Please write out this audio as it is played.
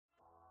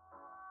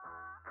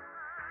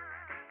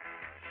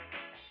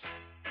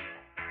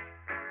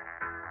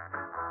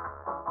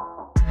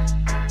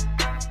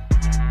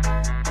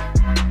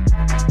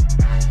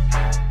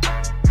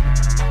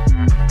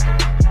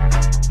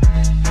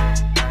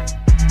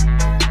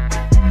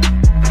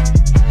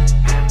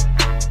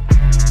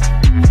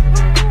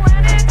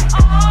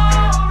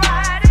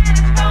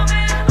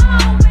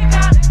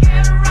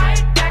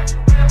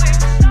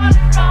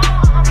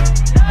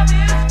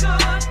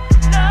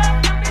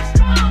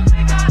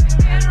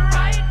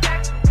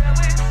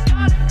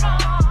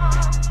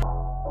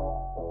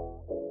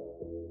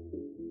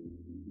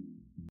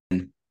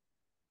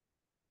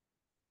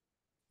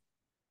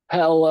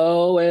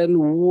Hello and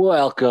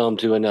welcome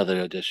to another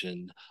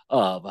edition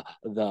of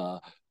the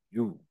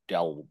You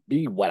Tell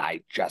Me What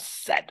I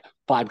Just Said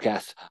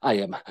podcast. I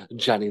am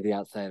Johnny the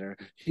Outsider.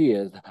 He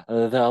is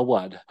the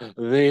one,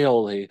 the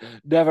only,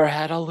 never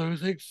had a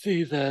losing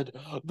season,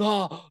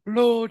 the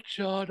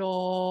Luchador.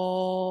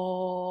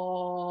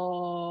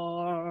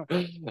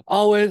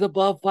 Always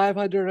above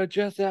 500 or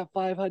just at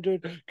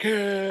 500.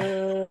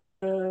 Kid.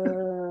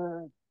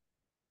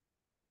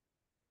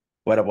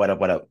 What up, what up,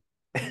 what up?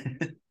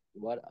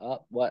 What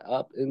up? What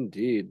up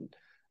indeed.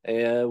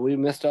 And we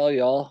missed all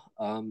y'all.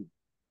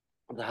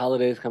 The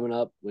holidays coming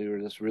up, we were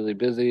just really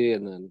busy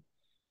and then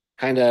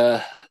kind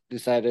of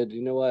decided,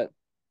 you know what?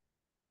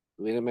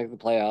 We didn't make the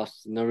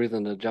playoffs. No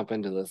reason to jump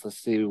into this. Let's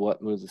see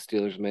what moves the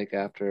Steelers make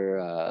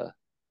after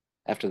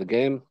the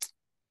game.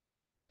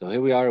 So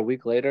here we are a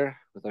week later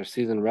with our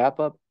season wrap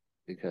up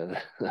because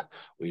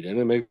we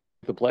didn't make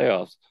the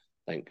playoffs,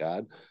 thank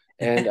God.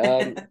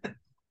 And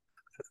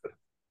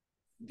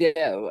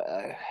yeah,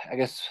 I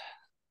guess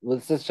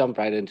let's just jump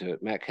right into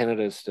it. Matt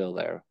Canada is still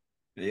there.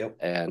 Yep.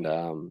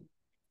 And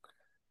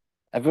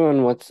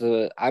everyone wants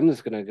to. I'm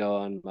just gonna go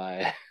on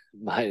my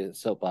my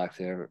soapbox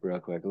here real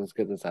quick. Let's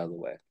get this out of the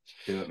way.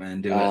 Do it,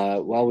 man. Do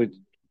it. While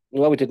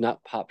we did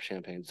not pop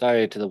champagne.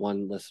 Sorry to the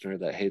one listener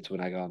that hates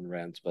when I go on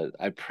rants, but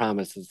I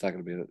promise it's not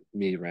gonna be a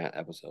me rant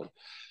episode.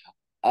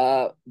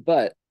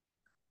 But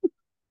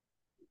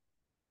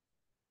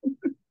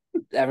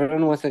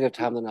everyone wants to give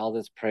Tomlin all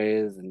this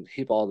praise and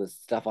heap all this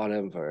stuff on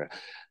him for.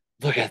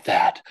 Look at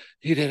that.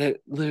 He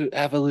didn't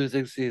have a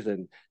losing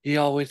season. He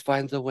always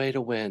finds a way to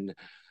win.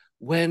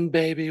 Win,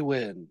 baby,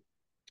 win.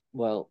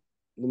 Well,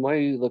 the more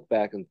you look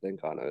back and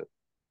think on it,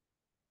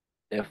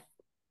 if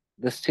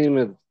this team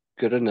is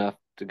good enough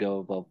to go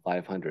above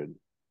 500,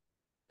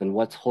 then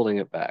what's holding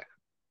it back?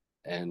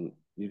 And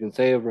you can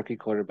say a rookie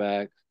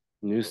quarterback,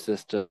 new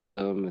system,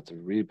 it's a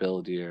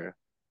rebuild year,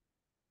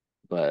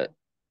 but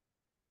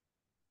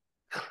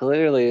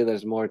clearly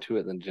there's more to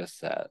it than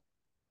just that.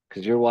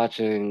 Because you're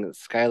watching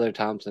Skylar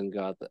Thompson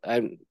go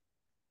out. You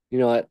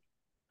know what?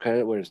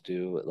 Credit where it's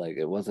due. Like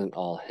it wasn't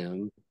all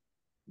him,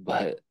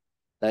 but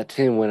that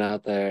team went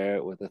out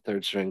there with a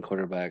third string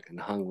quarterback and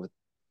hung with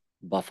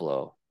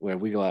Buffalo, where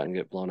we go out and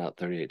get blown out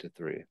 38-3.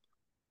 Yep.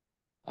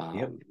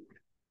 Um,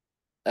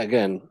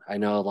 Again, I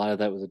know a lot of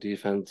that was the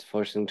defense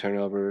forcing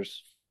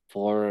turnovers,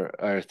 four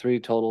or three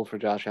total for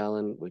Josh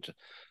Allen, which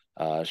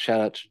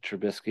shout out to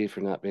Trubisky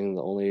for not being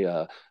the only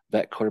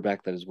vet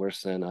quarterback that is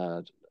worse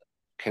than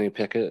Kenny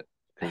Pickett,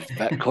 because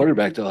vet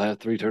quarterbacks will have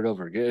three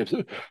turnover games.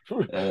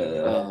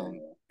 Uh,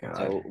 um, God.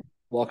 so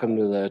welcome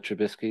to the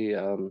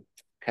Trubisky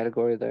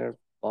category there,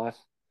 boss.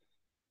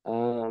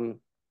 Um,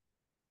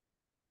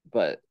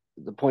 But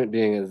the point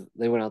being is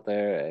they went out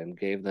there and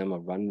gave them a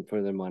run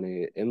for their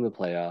money in the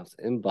playoffs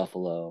in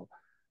Buffalo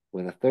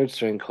with a third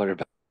string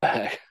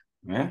quarterback.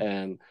 Yeah.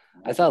 And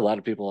I saw a lot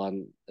of people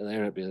on the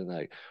internet being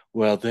like,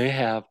 well, they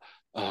have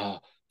uh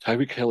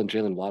Tyreek Hill and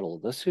Jalen Waddle.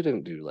 Those two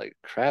didn't do like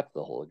crap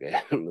the whole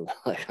game.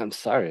 Like, I'm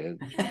sorry.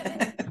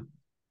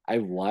 I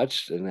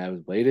watched and I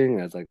was waiting.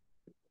 I was like,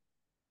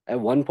 at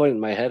one point in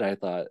my head, I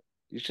thought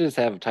you should just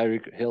have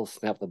Tyreek Hill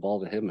snap the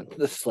ball to him and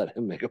just let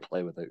him make a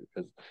play with it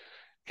because it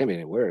can't be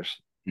any worse.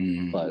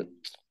 Mm. But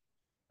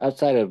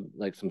outside of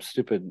like some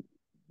stupid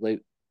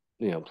late,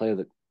 play of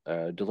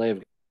the delay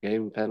of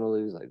game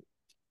penalties, like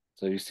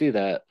so you see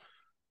that.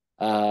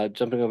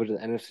 Jumping over to the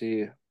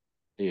NFC,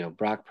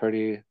 Brock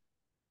Purdy,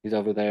 he's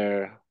over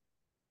there.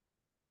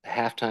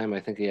 Halftime, I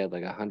think he had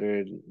like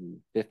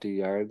 150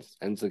 yards.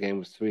 Ends the game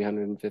with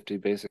 350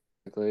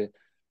 basically.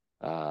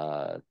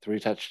 Three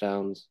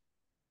touchdowns.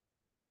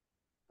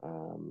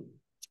 Um,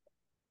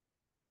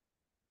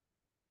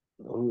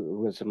 who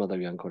was some other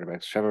young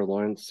quarterbacks? Trevor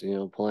Lawrence,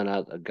 pulling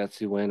out a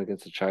gutsy win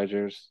against the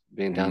Chargers,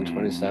 being down Mm.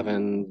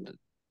 27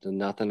 to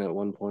nothing at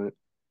one point.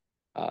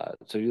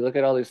 So you look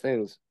at all these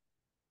things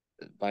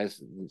by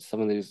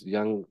some of these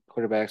young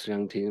quarterbacks,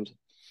 young teams,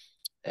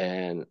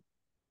 and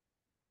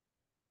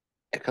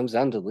it comes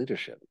down to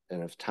leadership.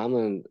 And if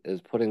Tomlin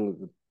is putting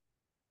the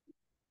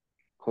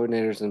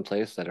coordinators in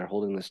place that are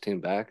holding this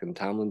team back, and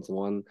Tomlin's the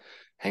one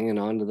hanging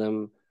on to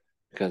them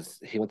because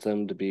he wants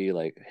them to be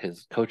like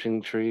his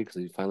coaching tree because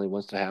he finally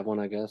wants to have one,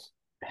 I guess,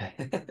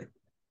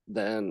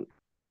 then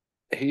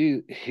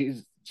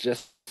he's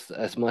just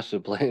as much to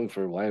blame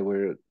for why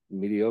we're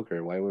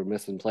mediocre, why we're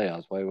missing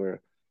playoffs, why we're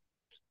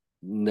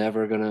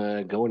never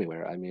gonna go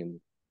anywhere. I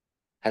mean,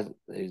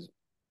 he's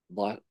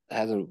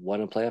hasn't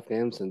won a playoff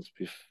game since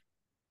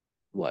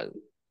what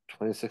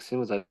 2016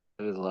 was that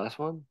his last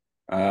one,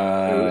 or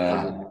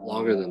was it I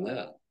longer than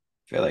that?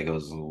 feel like it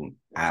was,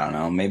 I don't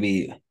know,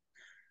 maybe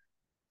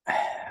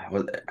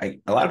a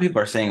lot of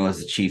people are saying it was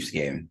the Chiefs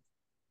game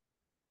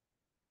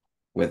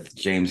with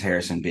James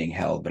Harrison being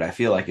held, but I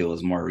feel like it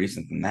was more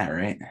recent than that,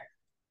 right?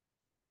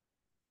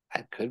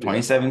 I could be wrong.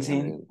 I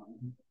 2017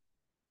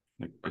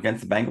 mean,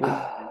 against the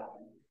Bengals.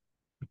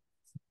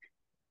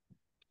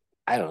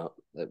 I don't know.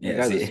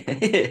 Yeah, see, Regardless,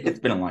 the it's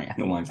been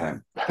a long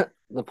time.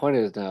 the point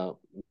is now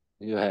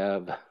you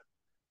have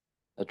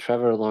a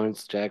Trevor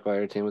Lawrence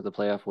Jaguar team with a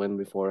playoff win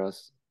before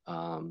us.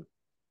 Um,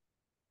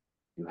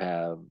 you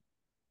have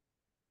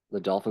the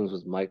Dolphins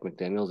with Mike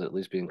McDaniels at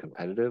least being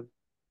competitive.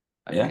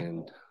 I Yeah.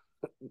 mean,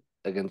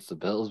 against the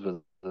Bills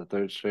with the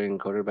third string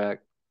quarterback.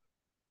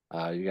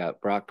 You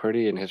got Brock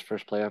Purdy in his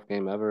first playoff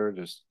game ever,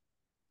 just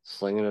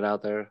slinging it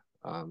out there.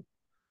 And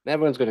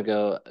everyone's going to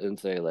go and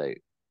say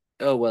like,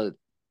 oh well,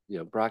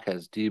 Brock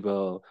has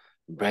Debo,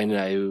 Brandon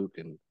Ayuk,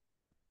 and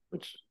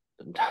which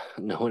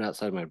no one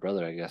outside my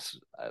brother, I guess,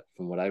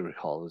 from what I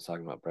recall, was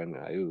talking about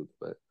Brandon Ayuk.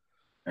 But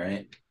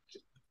Right.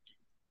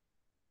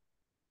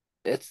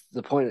 it's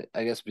the point,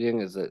 I guess, being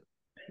is that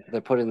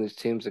they're putting these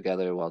teams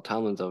together while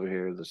Tomlin's over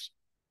here just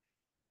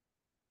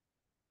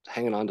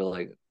hanging on to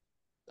like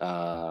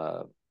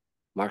uh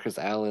Marcus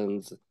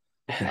Allen's,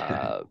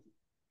 uh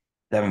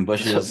Devin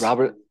Bush's.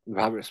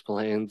 Robert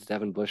Spillane's,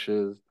 Devin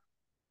Bush's.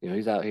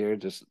 He's out here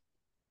just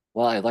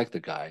well, I like the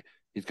guy.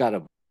 He's got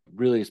a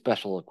really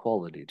special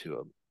quality to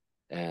him.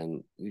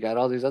 And you got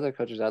all these other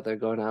coaches out there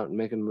going out and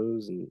making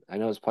moves. And I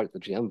know it's part of the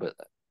GM, but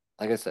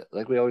like I said,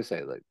 like we always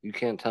say, like you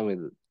can't tell me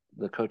that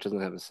the coach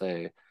doesn't have a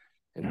say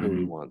in who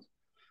he Hmm. wants.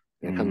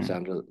 And it comes Hmm.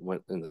 down to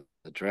what in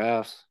the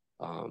drafts.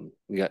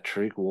 You got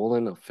Tariq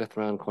Woolen, a fifth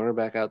round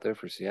cornerback out there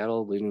for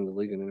Seattle, leading the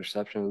league in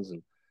interceptions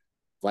and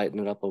lighting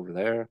it up over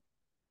there.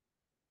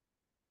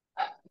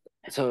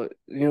 So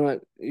you know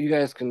what? You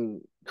guys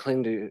can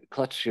cling to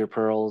clutch your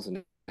pearls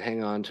and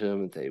hang on to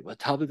him and say, "Well,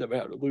 Tomlin's never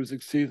had a losing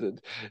season.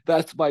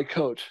 That's my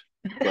coach."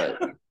 But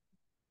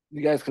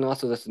you guys can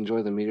also just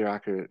enjoy the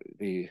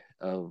mediocrity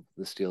of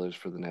the Steelers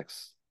for the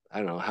next, I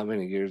don't know how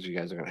many years you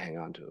guys are going to hang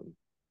on to him.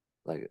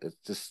 Like it's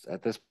just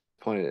at this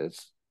point,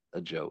 it's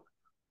a joke.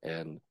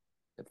 And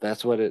if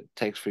that's what it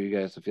takes for you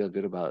guys to feel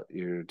good about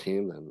your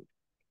team, then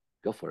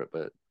go for it.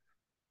 But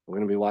we're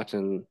going to be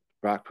watching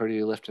Brock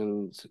Purdy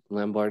lifting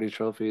Lombardi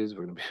trophies.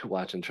 We're going to be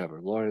watching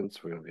Trevor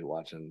Lawrence. We're going to be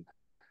watching,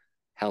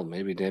 hell,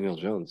 maybe Daniel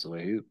Jones the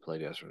way he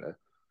played yesterday.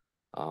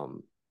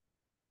 Um,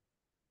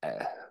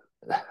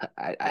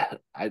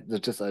 I,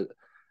 there's just a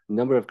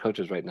number of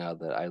coaches right now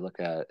that I look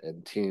at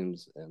and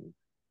teams and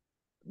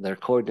their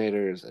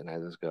coordinators, and I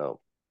just go,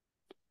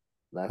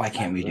 Why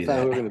can't we that's do not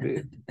who that? we're going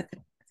to be.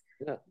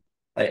 Yeah,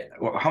 Like,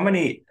 how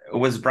many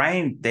was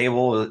Brian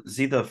Dable? Is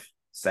he the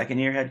second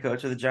year head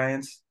coach of the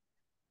Giants?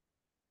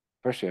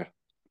 first year,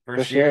 First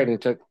first year, and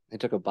year, he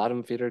took a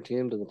bottom feeder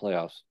team to the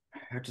playoffs.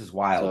 which is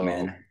wild, So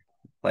man.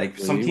 Like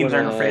when some you teams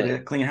want aren't afraid to,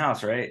 to clean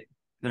house, right?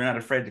 They're not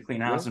afraid to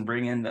clean house no, and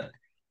bring in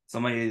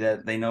somebody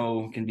that they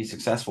know can be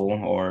successful,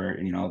 or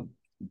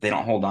they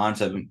don't hold on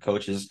to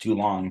coaches too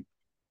long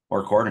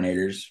or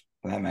coordinators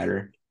for that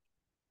matter.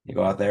 They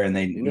go out there and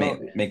they you know,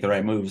 make the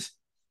right moves.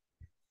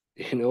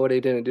 you know what he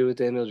didn't do with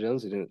Daniel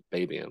Jones? He didn't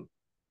baby him.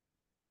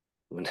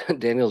 When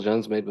Daniel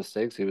Jones made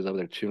mistakes, he was over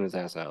there chewing his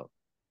ass out.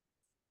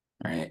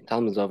 Right.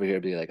 Tomlin's over here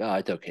being like, "Oh,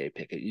 it's okay,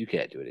 Pickett. You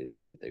can't do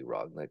anything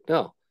wrong." Like,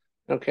 no,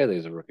 I don't care that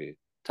he's a rookie.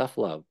 Tough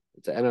love.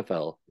 It's the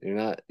NFL.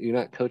 You're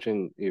not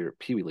coaching your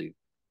Pee Wee league.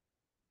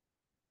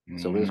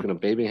 So we're just Hmm. gonna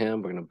baby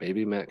him. We're gonna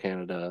baby Matt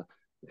Canada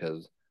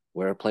because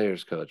we're a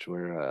players coach.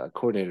 We're a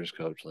coordinators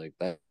coach. Like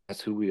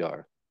that's who we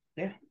are.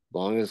 As Yeah.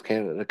 long as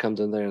Canada comes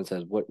in there and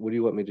says, "What do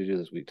you want me to do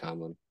this week,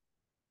 Tomlin?"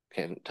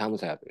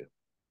 Tomlin's happy.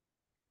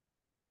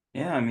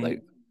 Yeah. I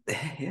Like mean,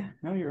 yeah.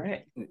 No, you're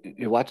right.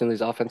 you're watching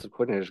these offensive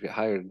coordinators get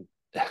hired,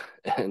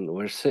 and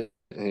we're sitting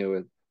here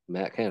with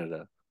Matt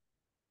Canada.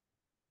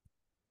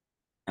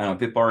 I know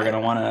people are going I,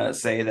 to want to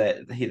say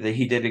that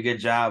he did a good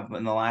job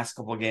in the last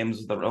couple of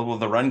games. The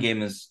run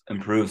game has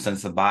improved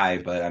since the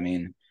bye, but I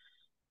mean,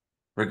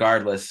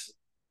 regardless,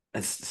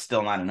 it's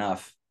still not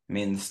enough. I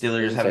mean, the I Steelers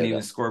didn't haven't say even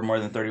that. scored more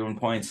than 31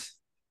 points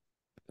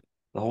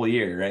the whole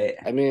year, right?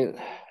 I mean,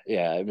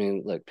 yeah, I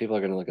mean, like people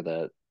are gonna look at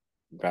that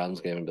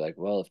Browns game and be like,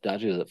 well, if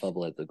Dodgers had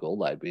fumbled at the goal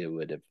line, we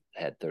would have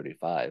had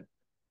 35.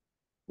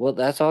 Well,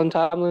 that's on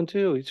Tomlin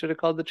too. He should have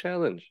called the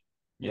challenge.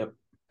 Yep,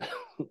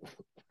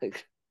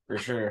 Like, for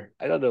sure.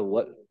 I don't know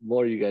what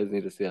more you guys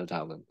need to see on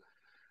Tomlin.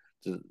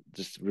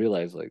 Just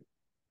realize like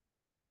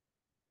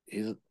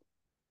he's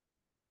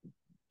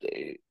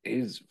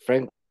he's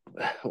Frank.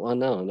 Well,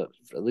 no,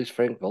 at least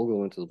Frank Vogel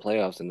went to the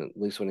playoffs, and at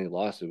least when he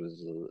lost, it was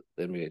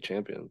the NBA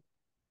champion.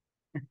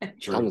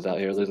 True. Tomlin's out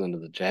here losing to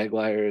the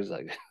Jaguars,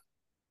 like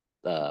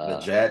The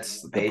uh,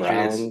 Jets, the the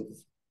Patriots.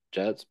 Browns,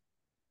 Jets.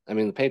 I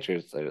mean, the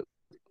Patriots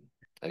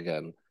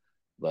again,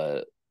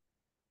 but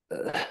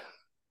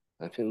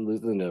I've been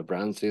losing to a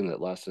Browns team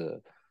that lost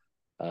to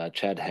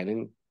Chad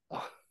Henning.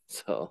 Oh,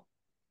 so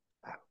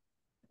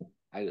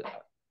I,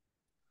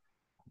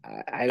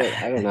 I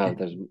don't know if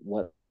there's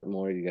what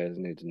more you guys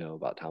need to know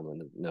about Tomlin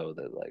to know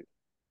that like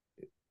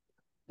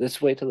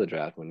this wait till the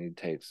draft when he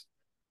takes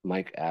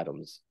Mike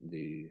Adams,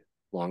 the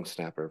long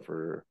snapper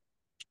for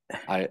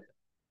I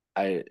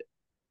I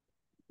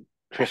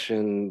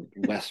Christian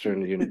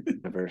Western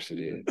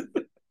University,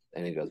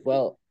 and he goes,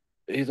 well,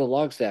 he's a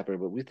long snapper,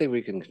 but we think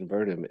we can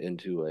convert him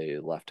into a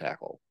left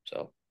tackle,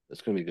 so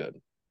it's gonna be good.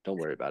 Don't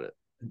worry about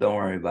Don't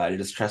worry about it.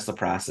 Just trust the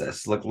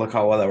process. Look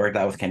how well that worked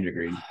out with Kendrick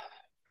Green.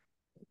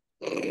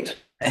 it.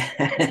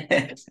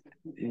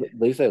 At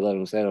least they let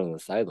him stand on the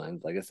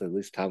sidelines. Like I said, at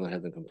least Tomlin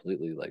hasn't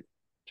completely like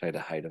try to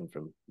hide him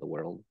from the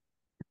world.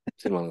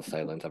 See him on the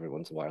sidelines every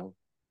once in a while.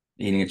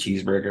 Eating a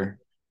cheeseburger.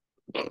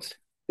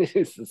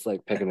 He's just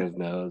like picking his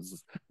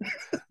nose,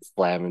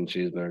 slamming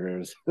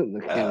cheeseburgers, and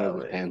the camera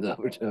just Man. pans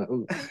over to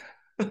him.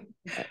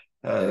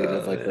 And he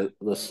does like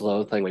the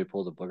slow thing where he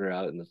pulls a booger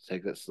out and just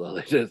takes it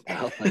slowly to his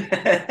mouth.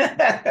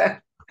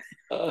 Like,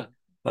 uh,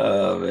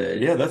 Oh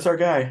man, yeah, that's our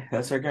guy.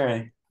 That's our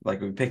guy.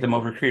 Like we picked him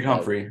over Creed that,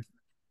 Humphrey.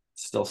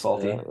 Still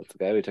salty. that's the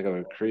guy we took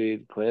over.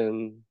 Creed,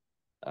 Quinn,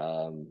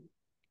 um,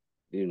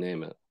 you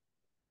name it.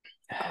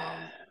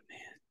 Um,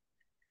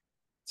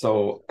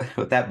 So,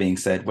 with that being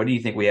said, what do you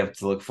think we have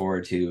to look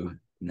forward to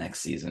next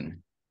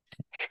season?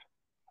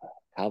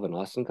 Calvin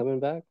Austin coming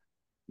back.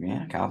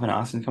 Yeah, Calvin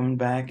Austin coming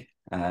back.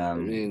 I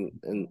mean,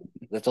 and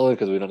that's only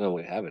because we don't know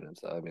what we have in him.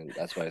 So I mean,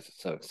 that's why it's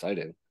so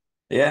exciting.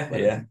 Yeah,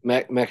 But yeah.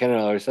 Matt Canada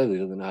already said he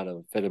doesn't know how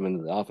to fit him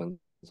into the offense.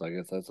 So I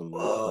guess that's something to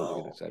get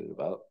Whoa, excited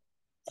about.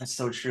 that's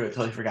so true. I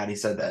totally forgot he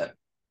said that.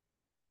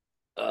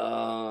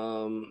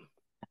 Um,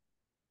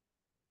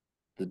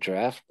 the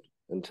draft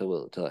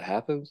until it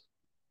happens.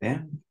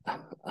 Yeah.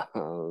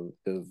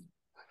 Because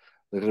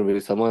there's gonna be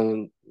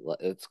someone.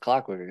 It's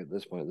clockwork at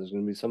this point. There's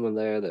gonna be someone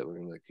there that we're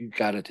gonna be like, you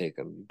gotta take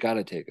him, you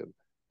gotta take him,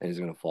 and he's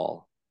gonna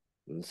fall.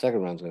 And the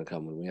second round's gonna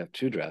come when we have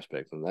two draft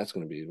picks, and that's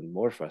gonna be even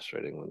more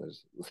frustrating when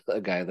there's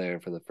a guy there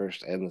for the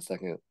first and the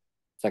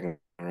second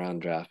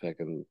round draft pick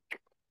and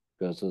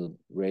goes to the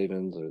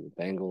Ravens or the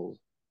Bengals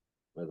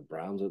or the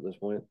Browns at this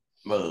point.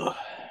 Ugh.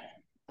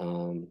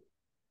 Um,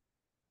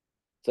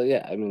 so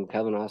yeah, I mean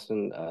Calvin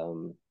Austin,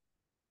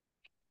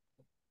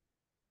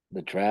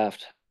 the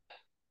draft,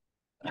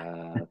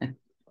 uh,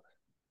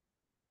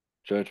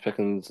 George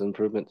Pickens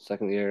improvement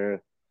second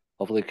year.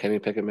 Hopefully Kenny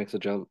Pickett makes a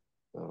jump.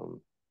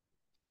 Um,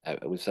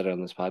 we said it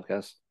on this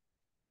podcast.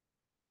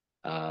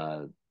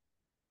 Uh,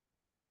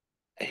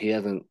 he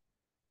hasn't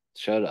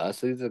showed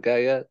us he's a guy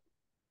yet,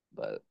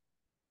 but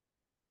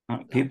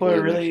People are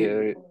hopefully next really,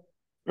 year.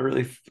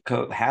 really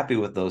happy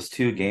with those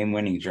two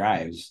game-winning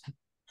drives.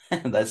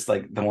 That's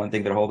like the one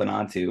thing they're holding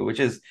on to, which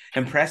is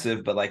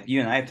impressive. But like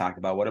you and I have talked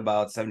about, what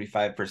about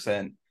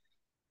 75%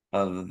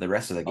 of the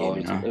rest of the game, Oh,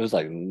 you know? it was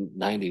like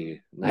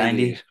 90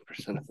 90,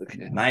 percent of the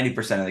game.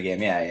 90% of the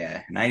game. Yeah,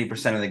 yeah.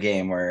 90% of the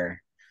game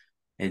where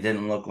it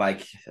didn't look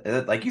like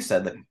you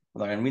said, that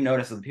I mean, we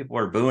noticed that people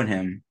were booing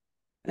him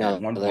at No,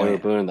 one they were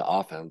point. booing the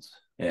offense,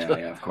 Yeah,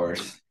 yeah, of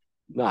course.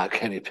 not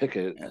Kenny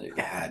Pickett.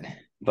 God.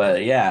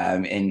 But yeah, I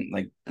mean,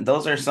 like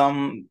those are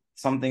some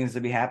things to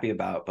be happy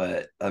about,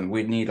 but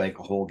we need like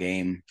a whole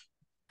game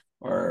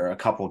or a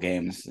couple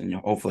games, and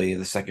hopefully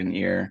the second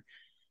year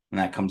when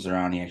that comes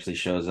around, he actually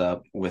shows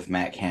up with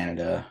Matt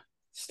Canada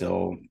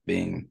still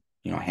being,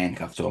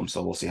 handcuffed to him.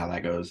 So we'll see how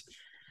that goes.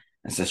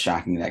 It's just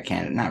shocking that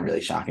Canada, not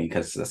really shocking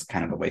because that's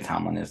kind of the way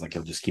Tomlin is. Like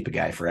he'll just keep a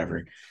guy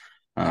forever.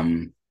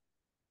 Um,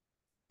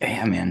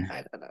 yeah, man.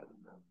 I don't know.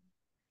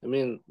 I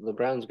mean, the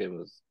Browns game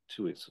was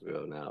 2 weeks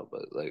ago now,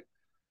 but like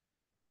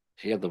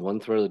he had the one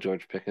throw to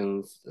George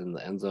Pickens in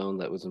the end zone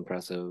that was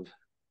impressive.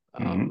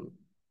 Mm-hmm. Um,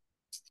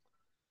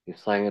 he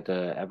sang it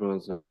to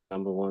everyone's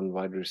number one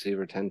wide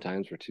receiver 10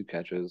 times for 2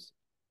 catches.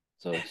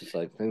 So it's just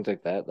like things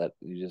like that that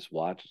you just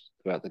watch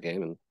throughout the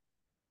game and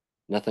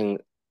nothing.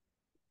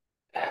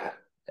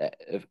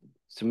 If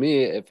to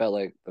me, it felt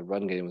like the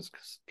run game was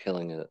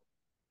killing it,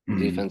 the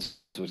Mm-hmm. defense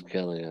was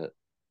killing it.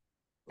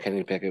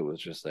 Kenny Pickett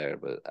was just there,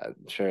 but I'm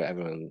sure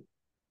everyone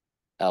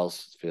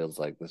else feels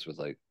like this was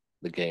like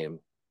the game.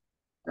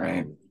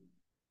 Right.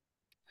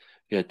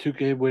 Yeah, two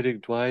game winning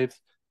drives.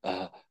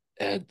 Uh,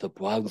 and the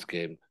Browns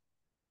game,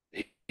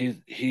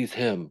 he's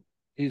him,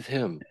 he's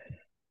him,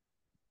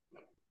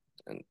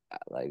 and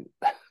like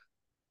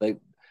like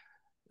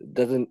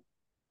doesn't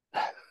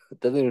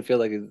doesn't even feel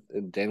like he's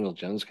in Daniel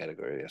Jones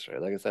category yesterday.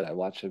 Like I said, I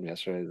watched him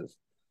yesterday just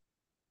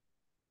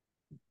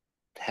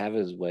have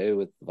his way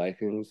with the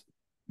Vikings,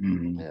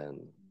 Mm-hmm.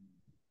 and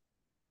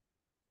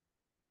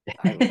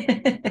I don't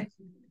know.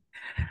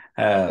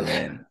 Oh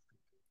man,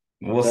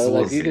 So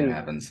we'll like see what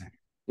happens.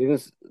 you can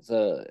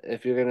so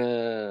if you're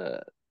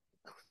gonna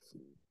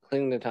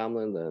cling to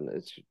Tomlin, then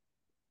it's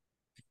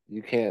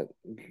you can't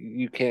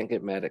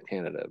get mad at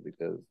Canada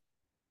because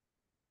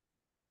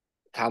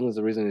Tomlin's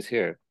the reason he's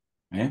here.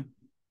 Yeah,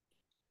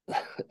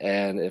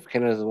 And if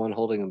Canada's the one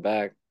holding him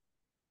back,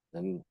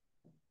 then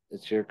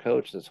it's your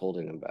coach that's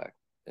holding him back.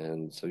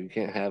 And so you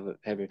can't have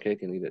your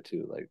cake and eat it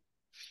too. Like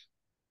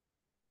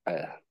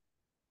I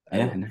I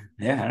don't yeah, know.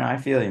 yeah. No, I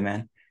feel you,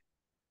 man.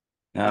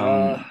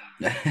 Uh,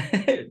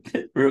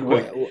 Real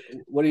quick.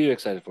 what are you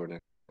excited for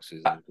next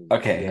season? Because you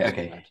Okay, have some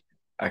okay, left.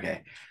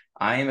 okay.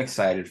 I am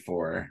excited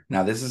for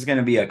now. This is going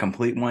to be a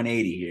complete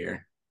 180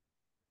 here.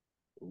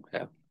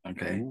 Okay.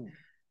 Okay, Ooh.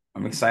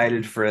 I'm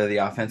excited for the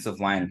offensive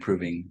line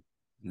improving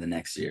the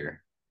next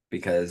year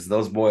because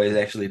those boys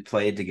actually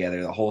played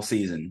together the whole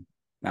season.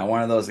 Now,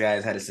 one of those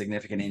guys had a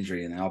significant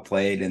injury and they all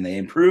played and they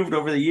improved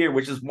over the year,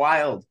 which is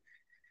wild.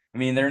 I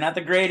mean, they're not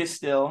the greatest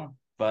still,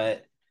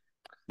 but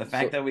the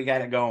fact So that we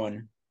got it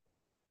going,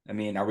 I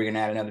mean, are we going to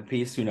add another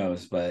piece? Who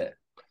knows? But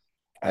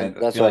I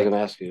that's feel what I was like,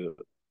 gonna ask you.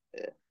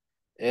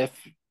 If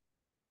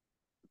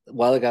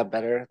while it got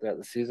better throughout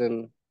the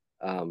season,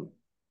 um,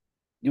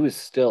 you would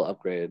still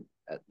upgrade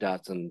at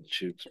Dotson,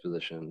 Chuk's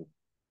position.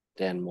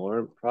 Dan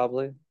Moore,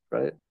 probably,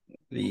 right?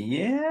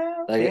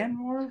 Yeah, Like, Dan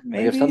Moore,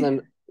 like if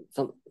maybe.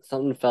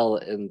 something fell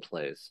in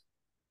place,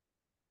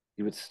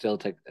 you would still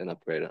take an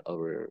upgrade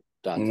over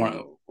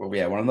Dotson. Well,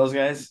 yeah, one of those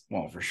guys.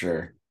 Well, for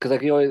sure. Because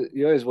like you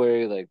always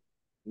worry like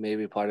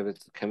maybe part of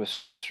it's the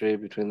chemistry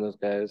between those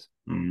guys,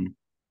 Mm.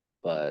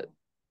 but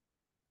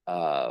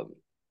um,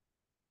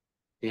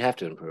 you have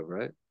to improve,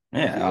 right? If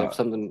Yeah,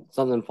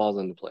 something falls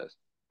into place.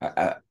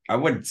 I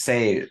would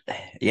say,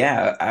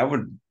 yeah, I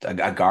would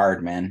a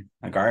guard, man,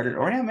 a guard,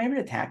 or yeah, maybe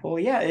a tackle.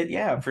 Yeah,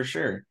 yeah, for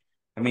sure.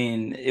 I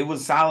mean, it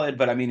was solid,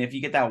 but I mean, if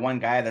you get that one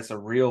guy that's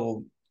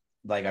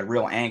like a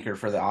real anchor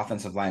for the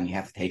offensive line, you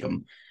have to take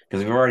him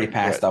because we've already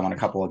passed Right. up on a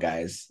couple of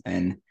guys,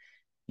 and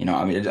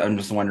I mean, I'm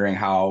just wondering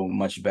how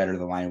much better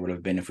the line would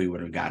have been if we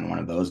would have gotten one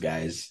of those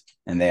guys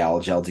and they all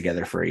gelled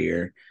together for a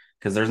year.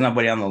 Because there's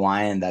nobody on the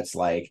line that's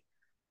like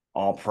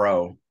all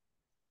pro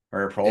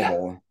or a Pro Yeah.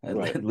 Bowl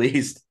Right. at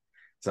least.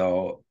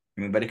 So,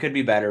 I mean, but it could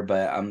be better.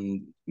 But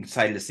I'm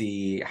excited to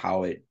see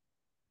how it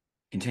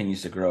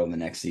continues to grow in the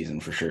next season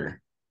for sure.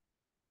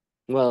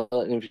 Well,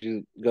 if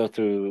you go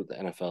through the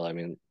NFL, I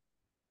mean,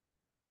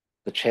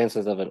 the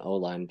chances of an O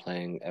line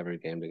playing every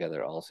game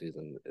together all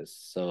season is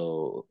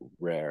so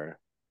rare.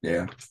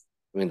 Yeah.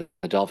 I mean,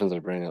 the Dolphins are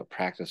bringing up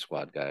practice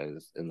squad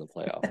guys in the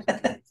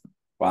playoffs.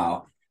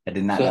 Wow. I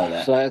did not So, know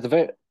that. so at the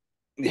very,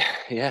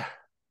 yeah,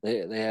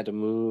 they had to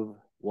move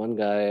one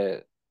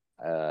guy.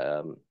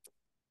 Um,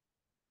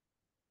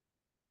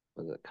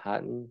 was it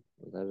Cotton?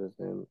 Was that his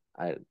name?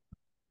 I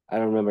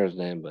don't remember his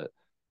name, but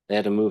they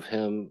had to move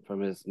him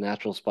from his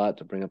natural spot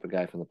to bring up a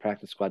guy from the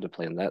practice squad to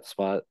play in that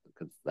spot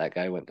because that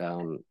guy went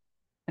down.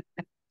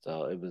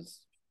 So it was.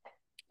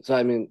 So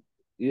I mean,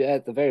 you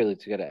at the very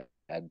least you got to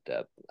add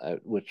depth,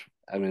 which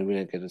I mean we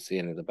didn't get to see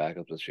any of the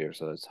backups this year,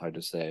 so it's hard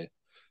to say.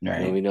 I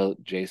mean, Right. we know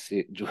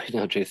JC, we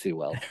know JC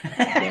well,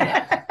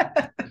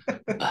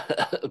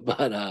 but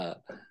but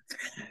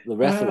the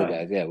rest of the Uh,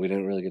 guys, yeah, we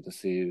didn't really get to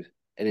see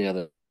any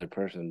other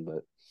person.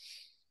 But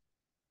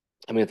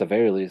I mean, at the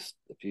very least,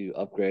 if you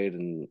upgrade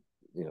and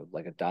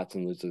like a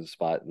Dotson loses a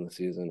spot in the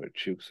season, or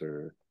Chooks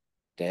or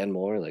Dan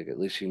Moore, like at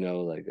least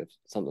like if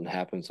something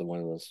happens to one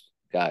of those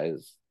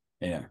guys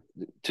yeah.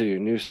 to your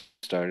new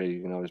starter,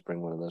 you can always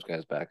bring one of those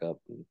guys back up.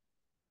 And,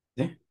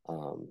 Yeah.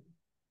 um,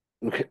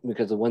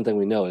 because the one thing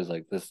we know is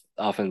like this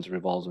offense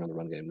revolves around the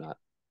run game, not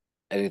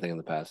anything in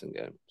the passing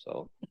game.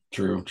 So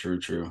True, true,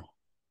 true.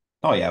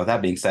 Oh yeah, with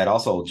that being said,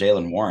 also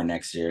Jalen Warren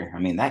next year. I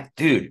mean, that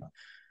dude,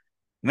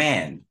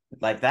 man,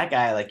 like that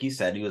guy, like you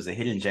said, he was a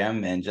hidden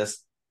gem, and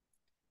just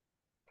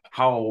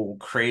how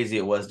crazy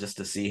it was just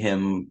to see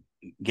him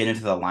get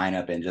into the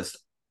lineup and just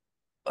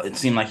it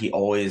seemed like he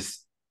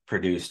always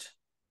produced.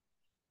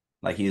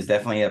 Like he was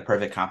definitely a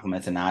perfect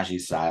complement to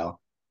Najee's style,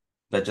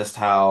 but just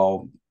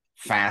how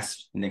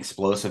fast and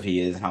explosive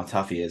he is and how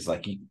tough he is,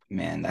 like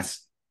man,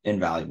 that's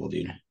invaluable,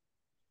 dude.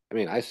 I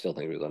mean, I still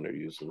think he was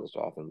underused in this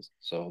offense.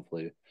 So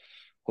hopefully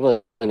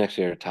next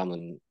year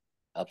Tomlin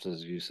ups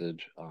his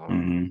usage.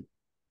 Mm-hmm.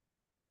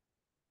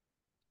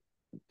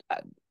 I,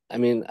 I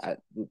mean,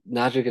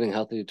 Najee getting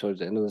healthy towards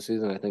the end of the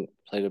season, I think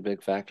played a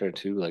big factor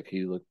too. Like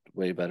he looked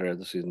way better as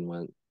the season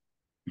went.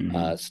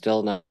 Mm-hmm.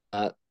 Still not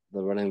the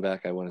running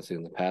back I want to see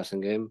in the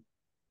passing game,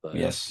 but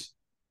Yes.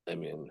 I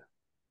mean,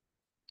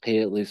 he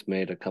at least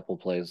made a couple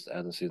plays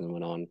as the season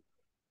went on.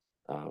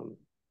 Um,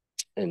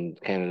 in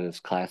Canada's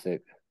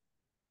classic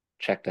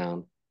check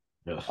down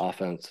Yes.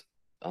 offense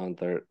on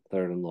third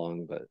and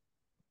long, but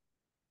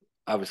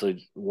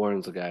obviously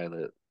Warren's a guy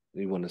that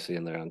you want to see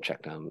in there on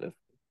check down if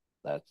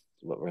that's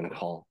what we're gonna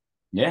call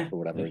Yeah. for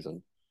whatever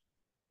reason.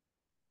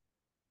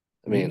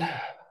 I mean, Mm-hmm.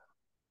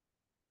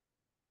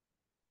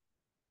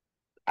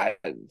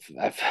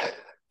 I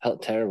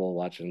felt terrible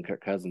watching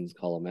Kirk Cousins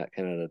call a Matt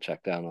Canada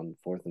check down on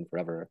fourth and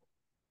forever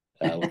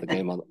with the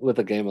game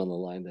on the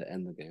line to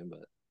end the game.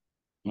 But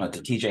What,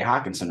 to TJ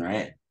Hawkinson,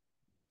 right?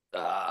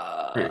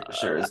 Pretty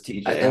sure uh, it's I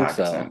TJ think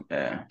so. Hawkinson.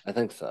 Yeah. I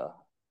think so.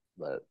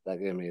 But that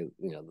gave me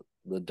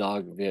the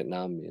dog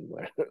Vietnam meme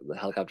where the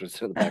helicopters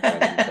in the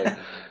background and it's like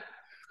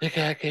you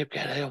can't keep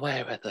getting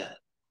away with it.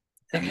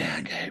 I You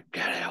can't mean, keep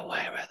getting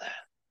away with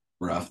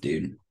rough,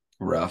 dude.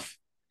 Rough.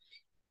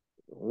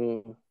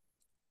 it.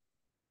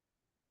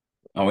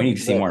 Oh, we need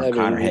to see But more of I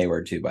Connor mean,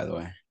 Hayward too, by the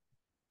way.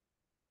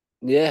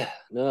 yeah,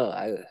 no,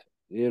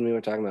 you and me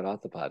were talking about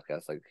off the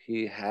podcast. Like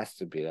he has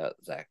to beat out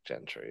Zach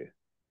Gentry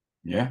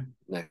Yeah.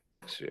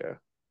 next year.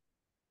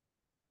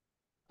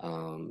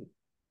 Um,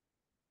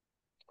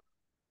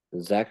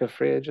 is Zach a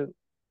free agent?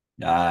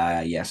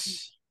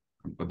 Yes.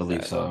 I believe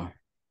Okay. so.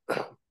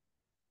 I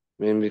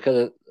mean,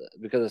 because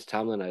it's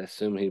Tomlin, I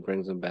assume he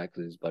brings him back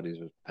to these buddies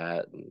with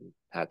Pat, and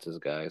Pat's his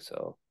guy.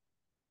 So,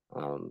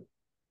 um,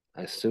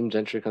 I assume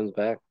Gentry comes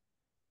back.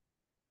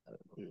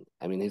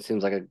 I mean, he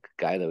seems like a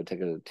guy that would take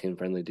a team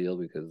friendly deal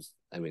because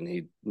I mean,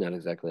 he's not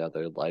exactly out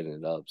there lighting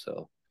it up.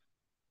 So,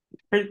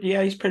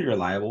 Yeah, he's pretty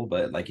reliable,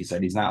 but like you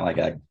said, he's not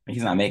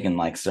making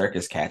like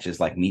circus catches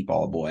like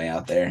Meatball Boy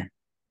out there.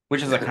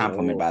 which is a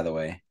compliment, Oh, by the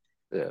way.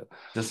 yeah.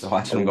 Just to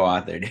watch I him go mean,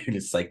 out there, dude,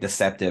 it's like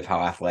deceptive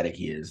how athletic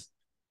he is.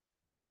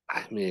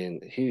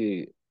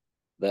 he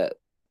that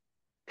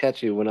catch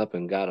he went up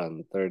and got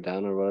on third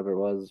down or whatever it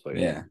was, where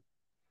he Yeah.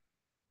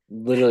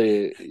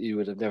 literally you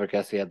would have never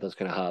guessed he had those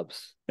kind of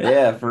hops.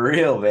 Yeah, for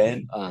real,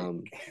 man.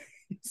 Um,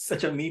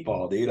 Such a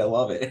meatball, dude. I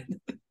love it.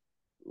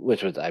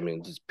 which was, I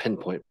mean, just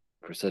pinpoint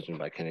precision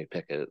by Kenny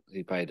Pickett.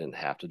 He probably didn't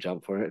have to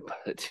jump for it,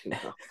 but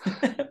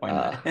Why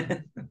not? uh,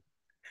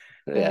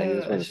 yeah, he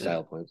just I wanted should.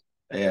 style points.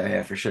 Yeah,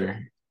 yeah, for sure.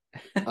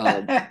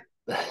 Um,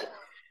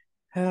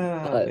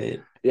 Oh, but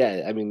man.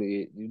 yeah, I mean,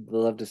 you'd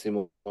love to see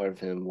more of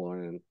him, more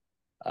and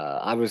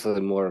obviously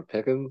more of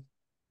Pickens.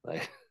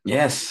 Like,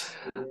 Yes.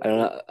 I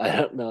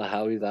don't know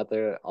how he's out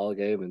there all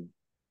game and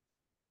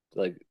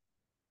like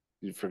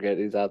you forget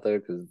he's out there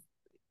because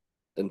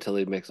until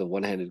he makes a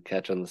one-handed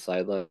catch on the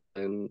sideline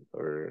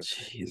or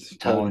Jeez,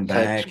 toe falling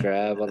touch back.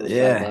 grab on the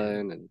Yeah,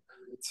 sideline and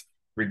it's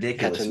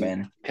ridiculous, catching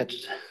man. catch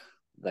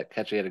that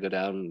catch he had to go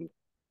down and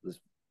this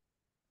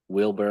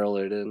wheelbarrow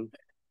it in.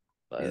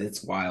 But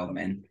It's wild,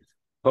 man.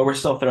 But we're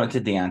still throwing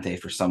to Deontay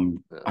for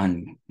some yeah.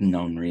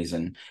 unknown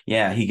reason.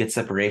 Yeah, he gets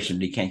separation,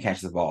 but he can't catch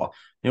the ball.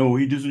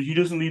 He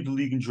doesn't lead the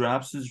league in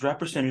drops. His drop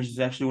percentage is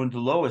actually one of the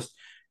lowest.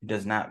 It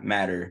does not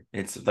matter.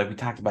 It's like we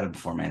talked about it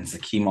before, man. It's the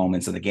key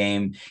moments of the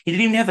game. He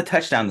didn't even have a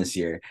touchdown this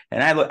year.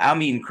 And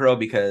I'm eating crow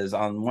because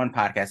on one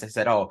podcast I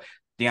said, "Oh,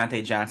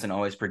 Deontay Johnson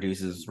always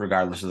produces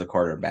regardless of the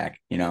quarterback."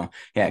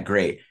 Yeah,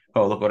 great.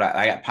 Oh, look what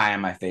I got pie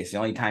on my face. The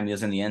only time he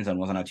was in the end zone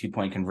was on a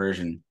 2-point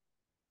conversion.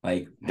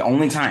 Like the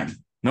only time.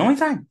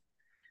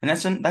 And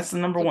that's the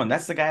number one.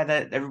 That's the guy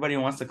that everybody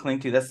wants to cling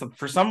to.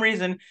 For some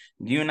reason,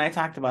 you and I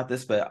talked about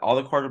this, but all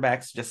the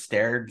quarterbacks just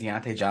stared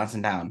Deontay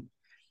Johnson down.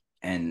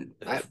 And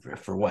I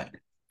for what?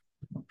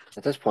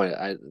 at this point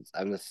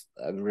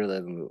I'm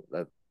realizing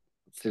that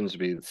seems to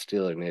be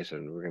Steeler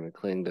Nation. We're gonna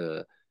cling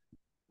to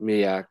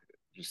Miak,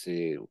 you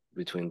see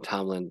between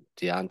Tomlin,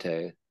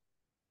 Deontay,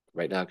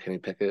 right now Kenny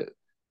Pickett.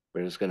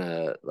 We're just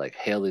gonna like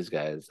hail these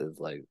guys as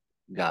like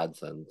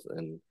godsends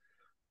and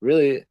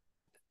really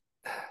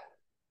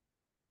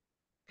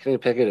Kenny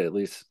Pickett at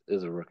least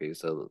is a rookie,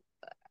 so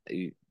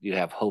you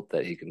have hope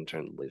that he can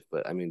turn the leaf.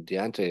 But I mean,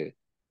 Deontay,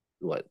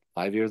 what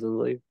 5 years in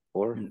the league?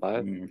 4,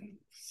 5,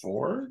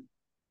 Four?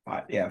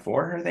 Five, yeah,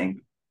 four, I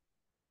think.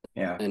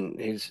 Yeah. and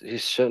he's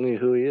showing you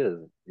who he is.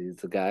 He's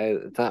the guy.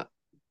 It's not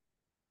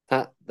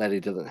that he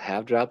doesn't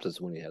have drops; it's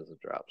when he has the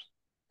drops.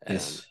 And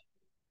Yes.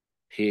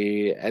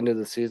 he ended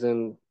the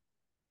season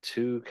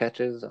 2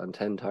 catches on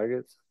 10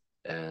 targets,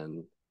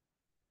 and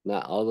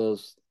not all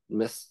those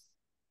missed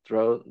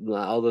throws.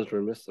 Not all those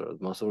were missed throws.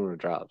 Most of them were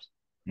drops.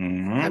 I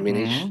mean,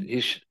 Mm-hmm.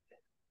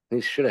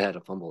 he should have had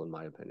a fumble in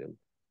my opinion,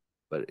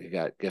 but he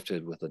got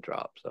gifted with a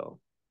drop. So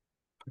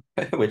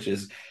Which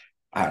is,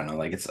 I don't know,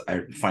 like it's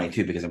funny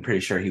too, because I'm pretty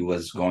sure he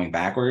was going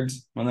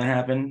backwards when that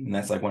happened. And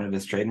that's like one of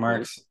his mhm.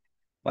 trademarks.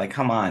 Like,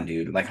 come on,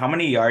 dude. Like, how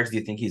many yards do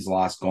you think he's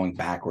lost going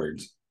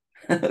backwards?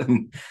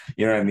 You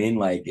know what I mean?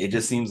 Like, it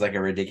just seems like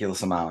a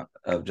ridiculous amount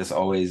of just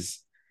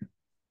always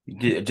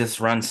just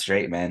run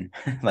straight, man.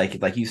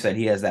 Like you said,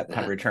 he has that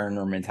punt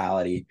returner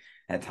mentality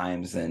at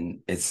times, and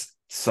it's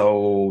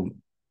so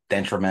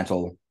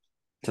detrimental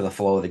to the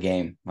flow of the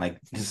game. Like,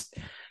 just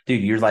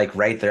dude, you're like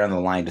right there on the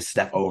line to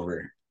step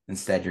over.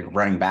 Instead, you're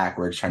running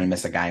backwards, trying to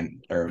miss a guy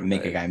or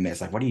make a Right. guy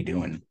miss. Like, what are you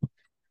doing?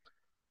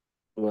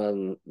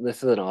 Well, this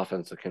is an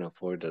offense that can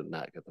afford to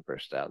not get the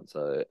first down.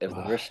 So if the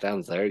Ugh. first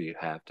down's there, you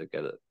have to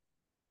get it.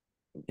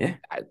 Yeah.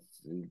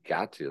 You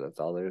got to. That's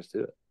all there is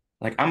to it.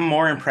 Like, I'm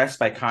more impressed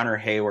by Connor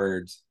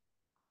Hayward's,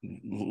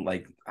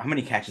 like, how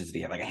many catches did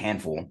he have? Like a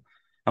handful.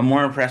 I'm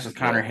more impressed with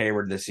Connor Yeah.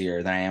 Hayward this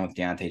year than I am with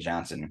Deontay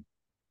Johnson.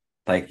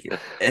 Like,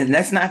 and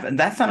that's not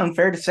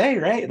unfair to say,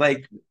 right?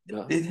 Like,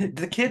 No,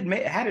 the kid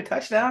had a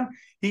touchdown.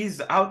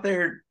 He's out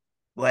there,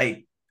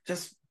 like,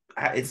 just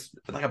it's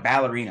like a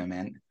ballerina,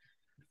 man.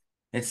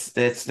 It's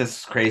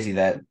just crazy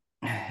that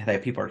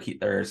people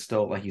are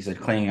still, like you said,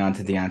 clinging on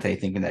to Deontay,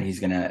 thinking that he's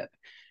gonna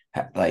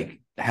like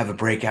have a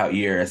breakout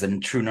year as a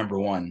true number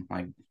one.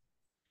 Like,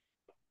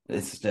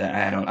 it's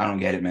I don't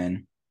get it,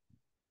 man.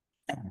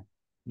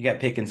 You got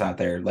Pickens out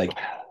there, like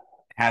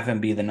have him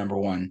be the number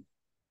one.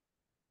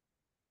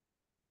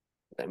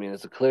 I mean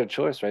it's a clear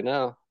choice right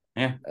now.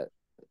 Yeah,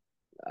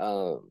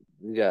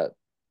 You got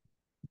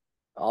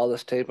all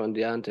this tape on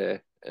Deontay,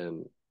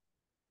 and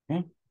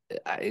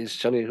yeah, he's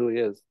showing you who he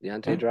is.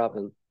 Deontay yeah,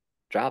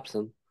 drops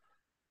him.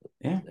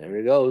 yeah. There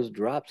he goes,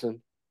 drops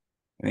him.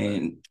 I But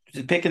mean,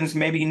 Pickens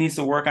maybe he needs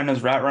to work on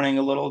his route running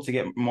a little to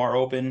get more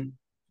open.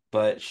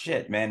 But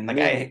shit, man, I like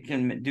mean, I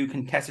can do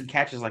contested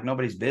catches like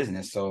nobody's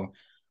business. So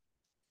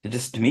it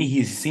just to me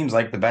he seems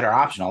like the better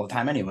option all the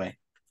time anyway.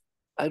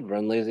 I'd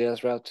run lazy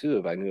ass route too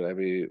if I knew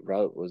every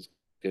route was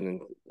getting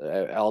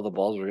all the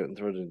balls were getting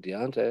thrown to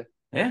Deontay.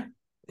 Yeah,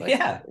 Like, yeah,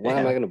 yeah, Why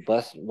am I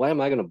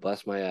gonna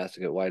bust my ass to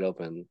get wide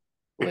open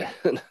when,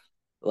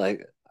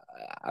 like,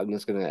 I'm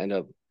just gonna end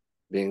up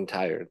being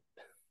tired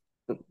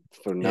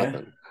for yeah.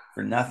 nothing.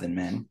 For nothing,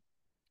 man.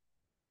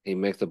 He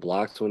makes the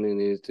blocks when he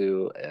needs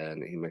to,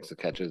 and he makes the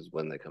catches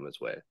when they come his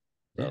way.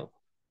 Yeah. So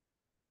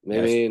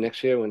Yes. Maybe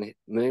next year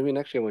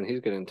when he's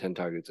getting 10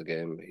 targets a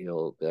game,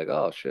 he'll be like,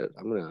 oh shit,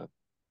 I'm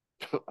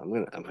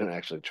gonna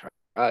actually try.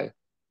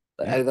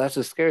 Yeah. That's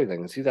the scary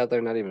thing is he's out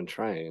there not even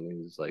trying and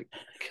he's like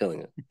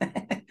killing it.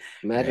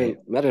 Right.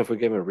 Imagine if we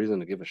gave him a reason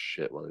to give a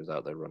shit while he's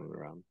out there running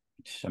around.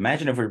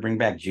 Imagine if we bring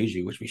back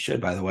Juju, which we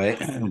should, by the way,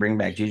 bring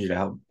back Juju to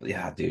help.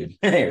 Yeah, dude.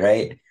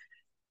 Right. Yeah,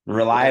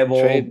 Reliable.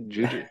 trade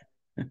Juju.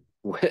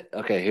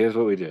 Okay, here's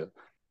what we do.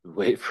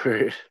 Wait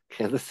for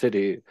Kansas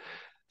City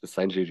to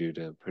sign Juju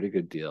to a pretty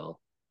good deal,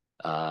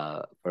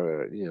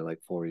 for like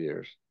 4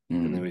 years,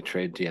 and then Mm, we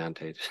trade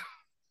Deontay.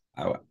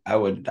 I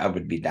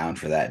would be down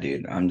for that,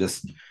 dude.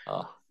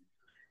 Oh,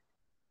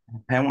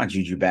 I want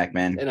Juju back,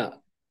 man. and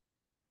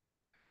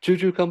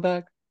Juju come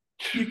back.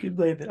 You can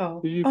blame it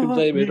all You can on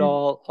blame it me.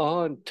 all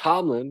on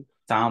Tomlin.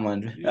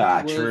 Tomlin. He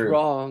was True.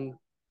 wrong,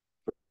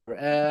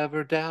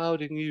 forever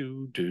doubting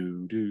you.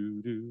 Do.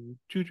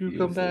 Juju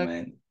come Beautiful, back.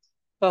 man.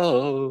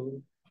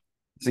 Oh,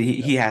 So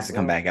he yep. has to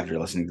come Well, back after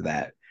listening to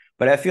that.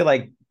 But I feel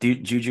like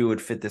Juju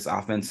would fit this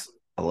offense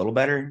a little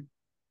better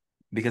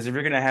because if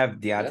you're gonna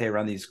have yeah. Deontay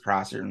run these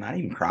crossers, not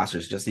even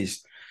crossers, just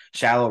these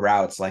shallow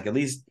routes, like at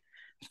least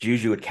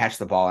Juju would catch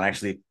the ball and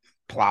actually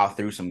plow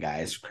through some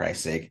guys, for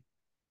Christ's sake.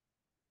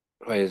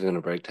 Well, he's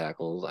gonna break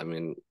tackles. I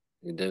mean,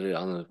 he did it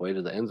on his way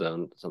to the end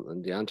zone.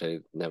 Something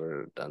Deontay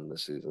never done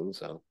this season.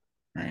 So,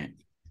 Right.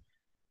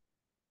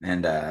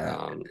 And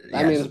I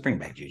yeah, just mean, bring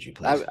back Juju,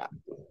 please.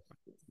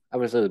 I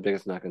would say the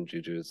biggest knock on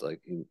Juju is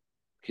like he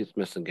keeps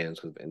missing games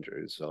because of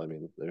injuries. So I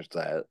mean, there's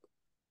that.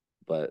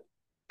 But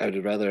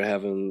I'd rather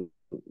have him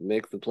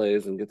make the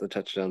plays and get the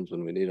touchdowns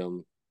when we need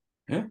them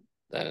Yeah.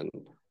 than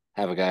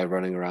have a guy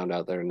running around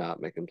out there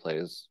not making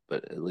plays.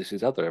 But at least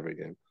he's out there every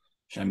game.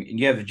 I mean,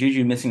 you have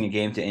Juju missing a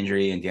game to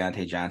injury and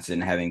Deontay Johnson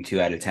having 2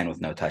 out of 10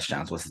 with no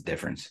touchdowns. What's the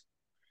difference?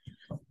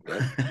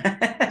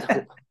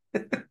 Yep.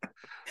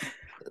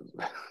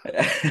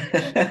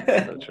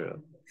 So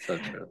true. So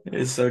true.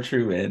 It's so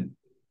true, man.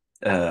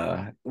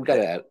 Uh, We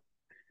gotta add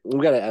we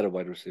gotta add a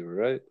wide receiver,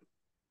 right?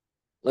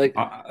 Like,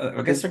 I guess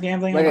because they're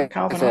gambling on like I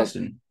Calvin said,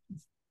 Austin.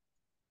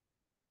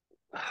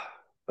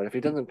 but if he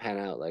doesn't pan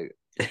out, like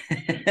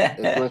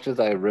as much as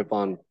I rip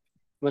on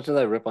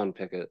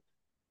Pickett,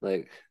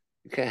 like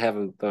you can't have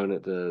him throwing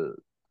it to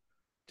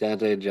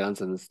Dante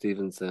Johnson and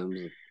Steven Sims.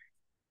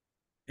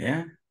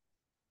 Yeah,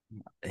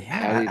 yeah.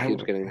 Hattie I keeps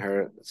would. getting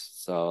hurt,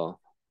 so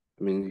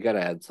I mean you got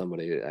to add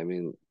somebody. I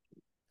mean,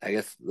 I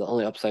guess the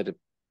only upside to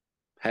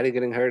Hattie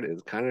getting hurt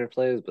is Connor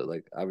plays, but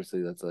like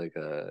obviously that's like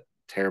a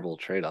terrible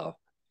trade off.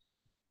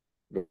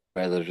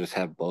 Rather just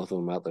have both of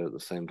them out there at the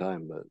same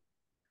time, but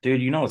Dude,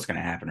 you know what's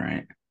gonna happen,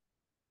 right?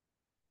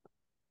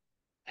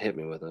 hit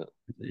me with it.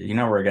 You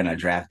know we're gonna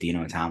draft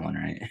Dino Tomlin,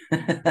 right?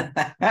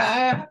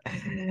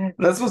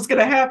 That's what's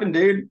gonna happen,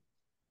 dude.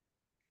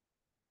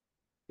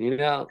 You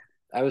know,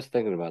 I was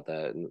thinking about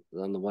that and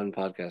on the one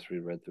podcast we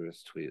read through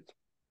his tweets.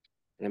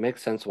 And it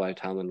makes sense why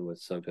Tomlin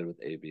was so good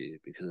with AB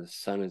because his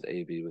son is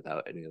AB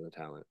without any of the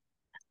talent.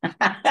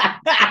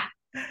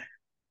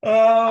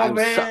 Oh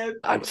man.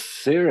 I'm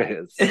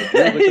serious. If you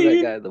look at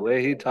that guy, the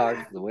way he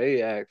talks, the way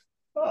he acts,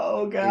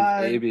 Oh he's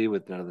God. AB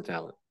with none of the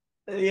talent.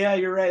 Yeah,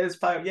 you're right. That's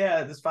probably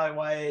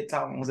why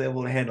Tomlin was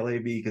able to handle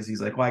AB because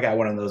he's like, well, I got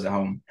one of those at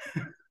home.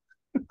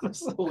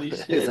 Holy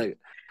he's shit. like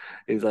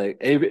he's like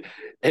AB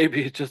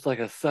is just like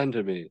a son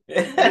to me.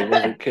 And he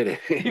wasn't kidding.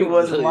 He He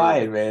wasn't really is.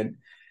 lying, man.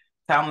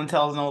 Tomlin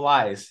tells no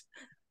lies.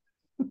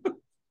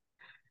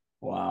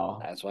 Wow.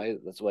 That's why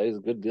he's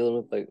good dealing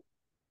with like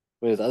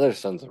I mean his other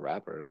son's a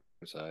rapper,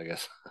 so I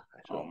guess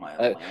Oh my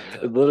it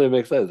Atlanta. literally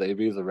makes sense.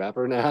 AB is a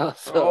rapper now,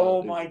 so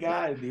Oh my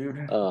God,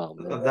 dude. oh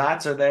The man.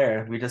 dots are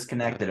there. We just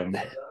connected them.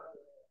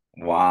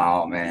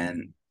 Wow,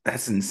 man.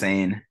 That's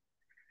insane.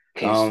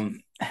 Case Um,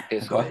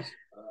 case go ahead. closed.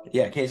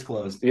 Yeah, case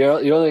closed. You're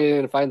only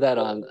gonna find that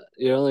on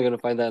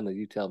the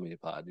You Tell Me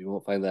pod. You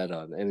won't find that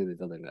on any of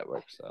these other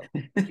networks. So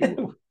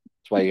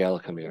that's why you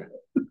gotta come here.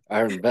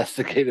 Our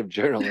investigative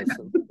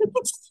journalism.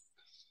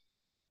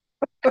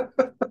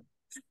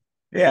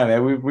 Yeah,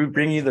 man, we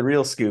bring you the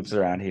real scoops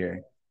around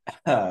here.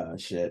 Oh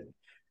shit.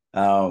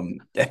 Oh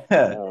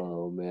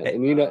man.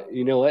 And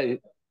you know what?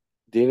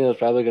 Dino's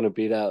probably gonna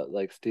beat out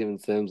like Steven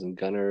Sims and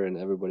Gunner and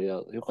everybody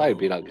else. He'll probably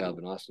beat out oh,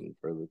 Calvin Austin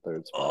for the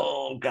third spot.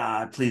 oh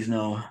God, please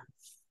no.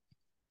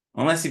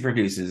 Unless he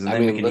produces, and I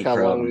then we mean, can look eat how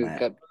crow long on we've that.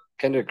 got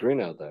Kendrick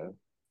Green out there.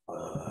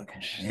 Fuck.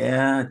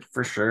 Yeah,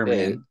 for sure, Yeah,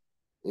 man.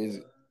 he's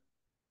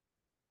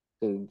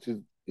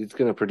he's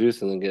gonna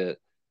produce and then get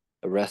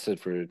arrested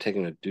for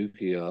taking a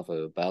dookie off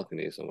a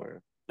balcony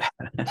somewhere.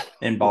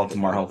 In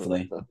Baltimore,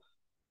 hopefully.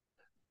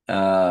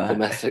 Uh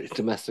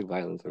Domestic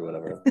violence or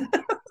whatever.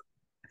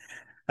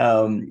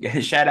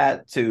 shout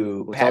out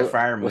to What's Pat all what's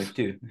Fryermuth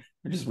too.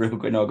 Just real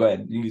quick. No, go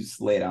ahead. You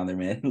just lay it on there,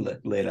 man.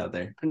 Lay it out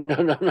there. no.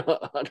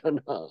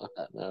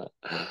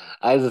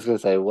 I was just gonna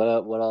say what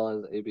all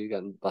has AB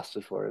gotten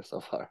busted for so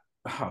far?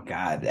 Oh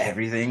God,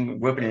 everything.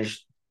 Whipping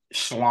his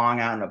schlong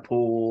out in a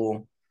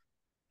pool.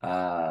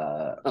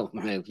 Oh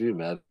man, can you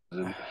imagine?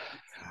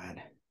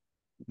 God.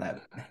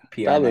 that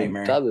PR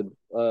nightmare. Talbot,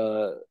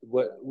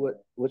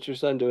 what's your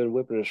son doing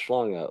whipping his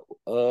schlong out?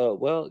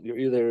 Well, you're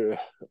either a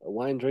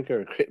wine drinker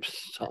or a grape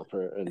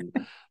stomper, and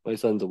my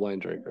son's a wine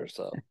drinker,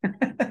 so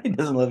He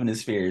doesn't live in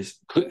his fears.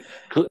 cl-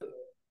 cl-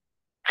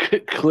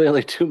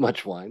 clearly too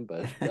much wine,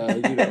 but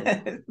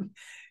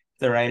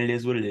The right, it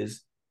is what it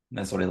is.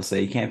 That's what he'll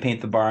say. You can't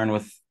paint the barn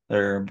with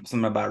or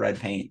something about red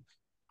paint.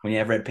 When you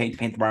have red paint,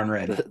 paint the barn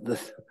red.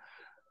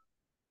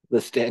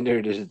 the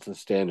standard is the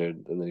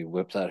standard, and then he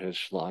whips out his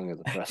schlong at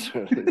the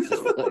presser. It's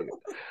just like,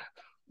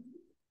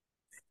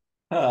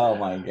 Oh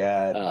my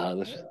god.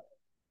 this,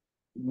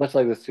 much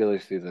like the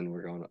Steelers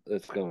season,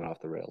 it's going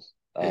off the rails.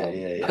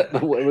 Yeah,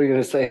 But what were we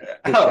gonna say?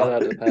 yeah. Shout Oh, out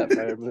to Pat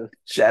Fairmouth.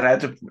 shout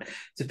out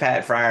to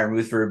Pat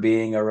Fryermuth for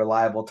being a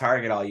reliable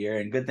target all year,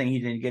 and good thing he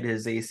didn't get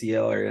his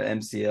ACL or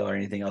MCL or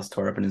anything else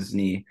tore up in his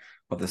knee.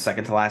 With the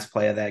second to last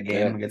play of that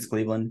game Yeah. against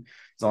Cleveland,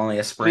 it's only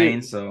a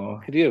sprain.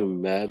 So, Could you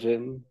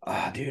imagine?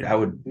 dude, I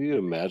would. Could you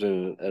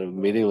imagine at a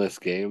meaningless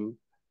game,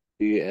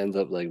 he ends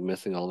up like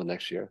missing all the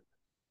next year?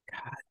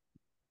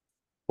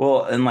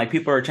 Well, and like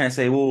people are trying to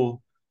say,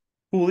 well,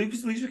 at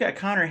least we got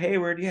Connor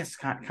Hayward. Yes,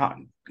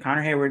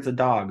 Connor Hayward's a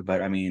dog,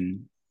 but I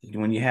mean,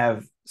 when you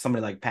have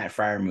somebody like Pat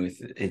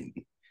Fryermuth,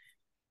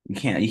 you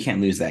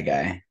can't lose that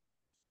guy.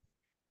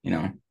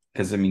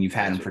 Because I mean, you've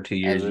had him for 2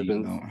 years.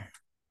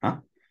 Huh?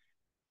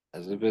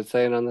 As we've been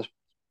saying on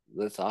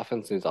this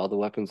offense needs all the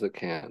weapons it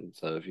can.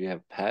 So if you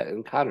have Pat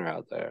and Connor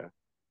out there,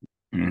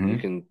 you Mm-hmm.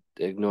 can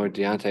ignore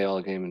Deontay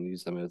all game and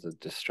use them as a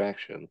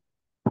distraction.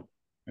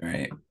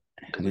 Right.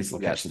 At Because least you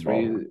they'll got catch the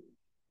ball.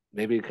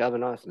 maybe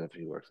Calvin Austin if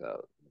he works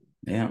out.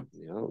 Yeah.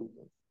 You know,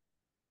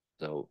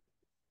 so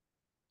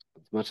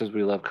as much as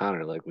we love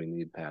Connor, like we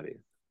need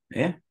Patty.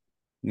 Yeah. I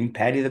mean,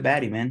 Patty the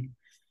Batty, man.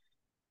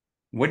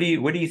 What do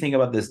you think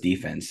about this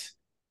defense?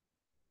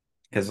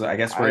 Because I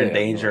guess we're I in have no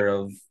danger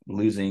idea. of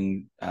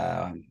losing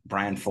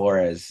Brian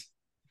Flores.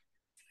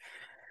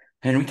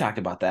 And we talked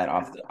about that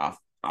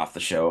off the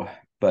show,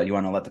 but you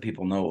want to let the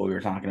people know what we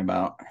were talking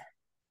about.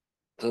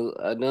 So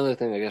another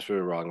thing I guess we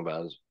were wrong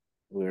about is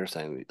we were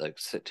saying like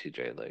sit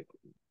TJ, like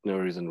no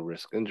reason to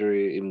risk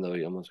injury, even though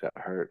he almost got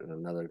hurt in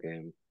another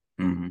game.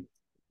 Mm-hmm.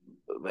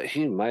 But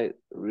he might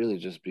really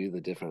just be the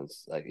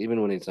difference. Like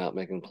even when he's not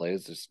making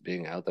plays, just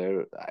being out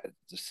there, it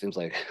just seems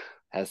like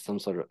has some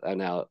sort of. And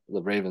now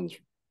the Ravens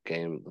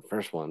game, the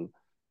first one,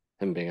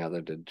 him being out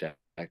there did jack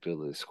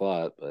diddly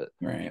squat. But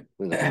Right.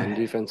 when the run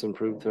defense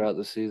improved throughout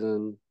the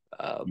season,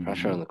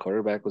 pressure on Mm-hmm. the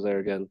quarterback was there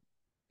again.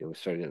 We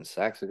started getting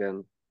sacks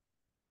again.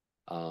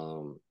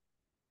 Um,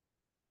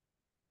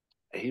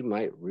 he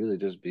might really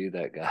just be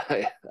that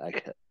guy, I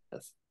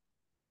guess.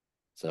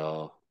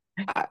 So,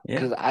 Yeah.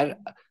 because I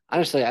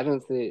honestly I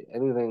didn't see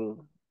anything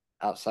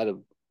outside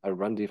of a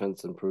run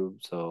defense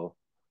improved. So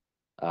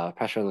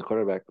pressure on the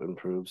quarterback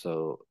improved.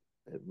 So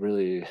it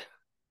really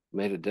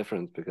made a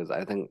difference because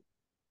I think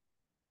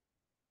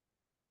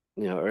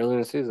early in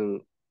the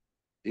season,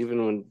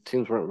 even when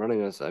teams weren't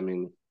running us, I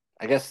mean,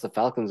 I guess the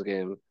Falcons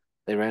game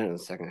they ran it in the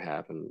second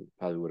half and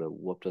probably would have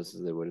whooped us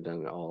as they would have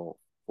done all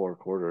four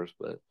quarters.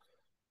 But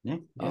Yeah.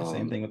 Yeah.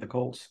 Same um, thing with the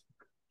Colts.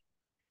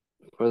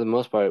 for the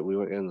most part, we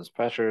weren't getting this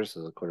pressure,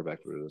 so the quarterback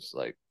was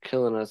like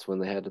killing us when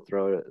they had to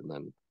throw it, and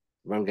then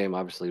run game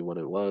obviously what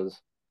it was.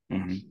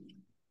 Mm-hmm.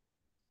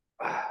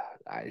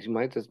 You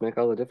might just make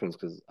all the difference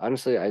because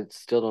honestly, I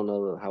still don't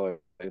know how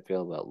I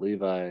feel about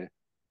Levi.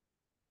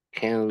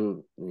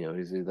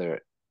 He's either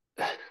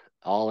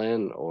all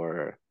in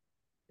or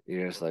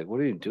you're just like, what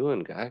are you doing,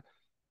 guy?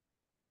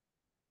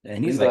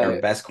 And he's like our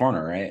Levi, best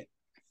corner, right?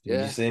 Would you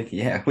yeah, say?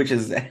 Yeah, which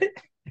is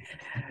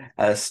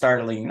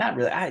startling. Not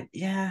really.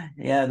 Yeah.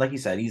 Like you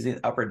said, he's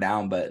up or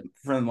down, but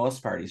for the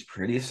most part, he's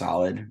pretty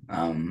solid.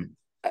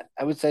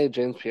 I would say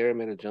James Pierre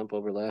made a jump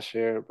over last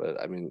year,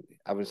 but I mean,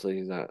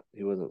 obviously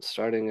he wasn't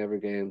starting every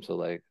game, so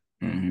like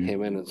he Mhm.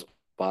 came in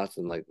spots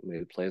and like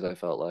made plays. I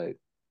felt like,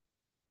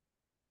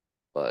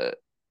 but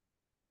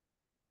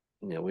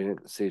we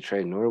didn't see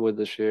Trey Norwood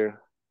this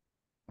year.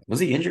 Was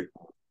he injured?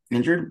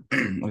 Injured?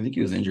 I think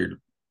he was injured.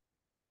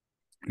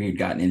 He had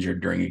gotten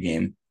injured during a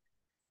game,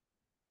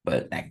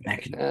 but that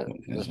could Yeah,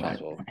 is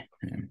that's what. possible.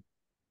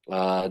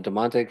 Yeah.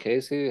 Demonte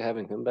Casey,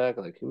 having him back,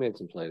 like he made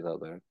some plays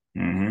out there.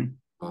 Mm-hmm.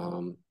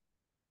 Um,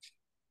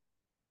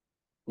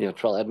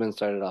 Terrell Edmonds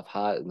started off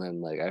hot, and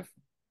then like I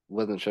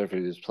wasn't sure if he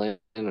was playing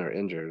or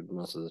injured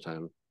most of the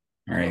time.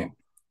 All right. So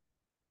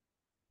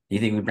You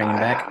think we bring him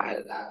back? I,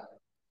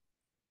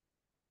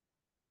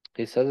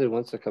 he says he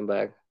wants to come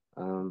back.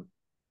 Um,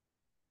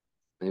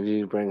 Maybe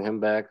you bring him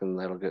back, and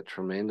that'll get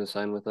Tremaine to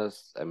sign with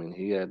us. I mean,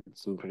 he had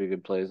some pretty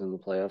good plays in the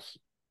playoffs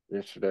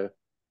yesterday.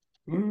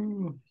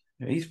 Ooh.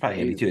 He's probably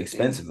gonna be too He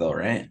expensive though,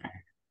 right?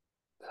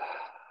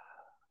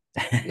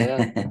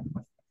 yeah,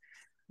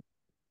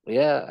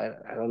 yeah.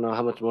 I don't know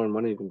how much more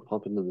money you can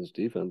pump into this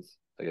defense.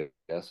 I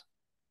guess,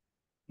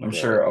 I'm but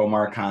sure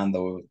Omar Khan,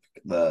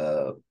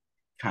 the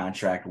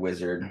contract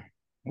wizard,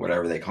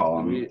 whatever they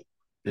call do him, we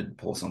did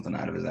pull something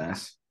out of his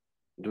ass.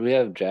 do we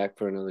have Jack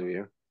for another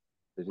year?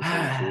 Did he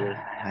sign a 2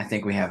 year? I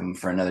think we have him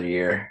for another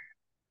year,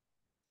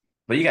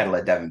 but you got to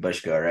let Devin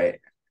Bush go, right?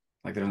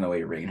 Like there's no way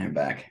you're bringing him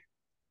back.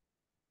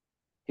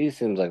 He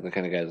seems like the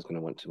kind of guy that's going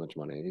to want too much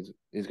money.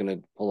 He's going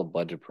to pull a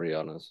budget pre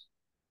on us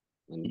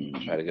and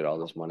try Mm. to get all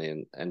this money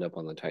and end up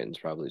on the Titans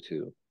probably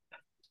too.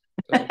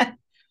 So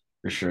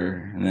For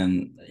sure. And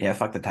then yeah,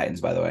 fuck the Titans,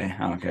 by the way.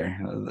 I don't care.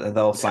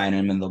 They'll sign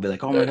him and they'll be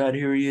like, oh my God,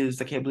 here he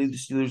is. I can't believe the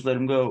Steelers let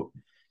him go.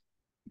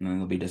 And then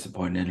they'll be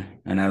disappointed.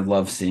 And I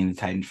love seeing the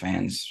Titan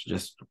fans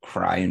just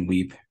cry and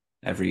weep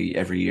every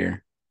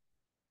year.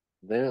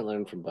 they didn't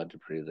learn from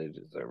budget pre. They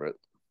deserve it.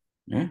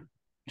 Yeah,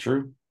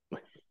 true.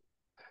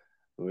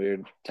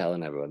 We're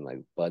telling everyone like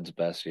Bud's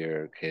best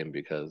year came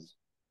because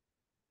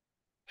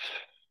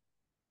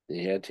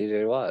he had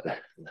TJ Watt.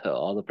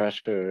 All the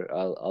pressure,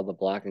 all the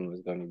blocking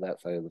was going to that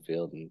side of the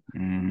field, and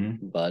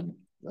Hmm. Bud,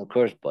 of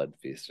course, Bud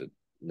feasted.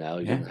 Now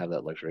he Yeah, doesn't have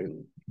that luxury,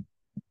 and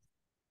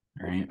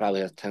right.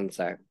 probably has 10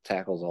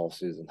 tackles all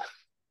season.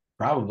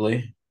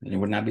 Probably. I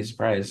would not be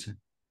surprised.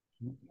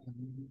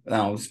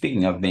 Now,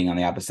 speaking of being on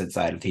the opposite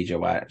side of TJ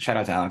Watt, shout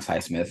out to Alex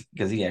Highsmith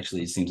because he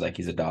actually seems like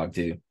he's a dog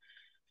too.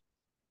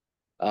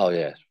 Oh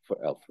yeah,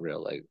 for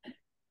real. Like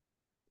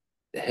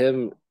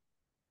him,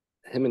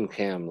 him and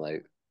Cam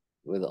like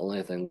were the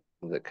only thing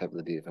that kept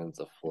the defense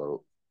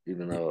afloat.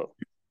 Even though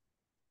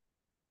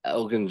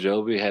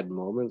Ogunjobi had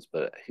moments,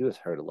 but he was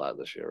hurt a lot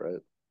this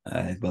year, right?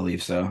 I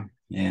believe so.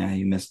 Yeah,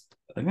 he missed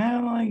a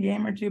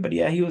game or two, but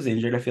yeah, he was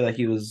injured. I feel like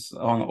he was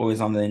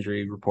always on the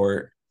injury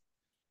report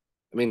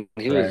I mean,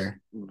 he was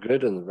prior.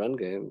 good in the run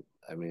game.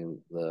 I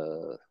mean,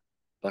 the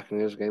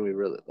Buccaneers game, we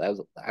really that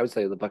was I would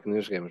say the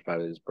Buccaneers game was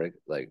probably his break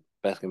like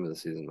best game of the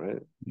season,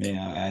 right?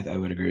 Yeah, I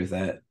would agree with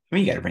that. I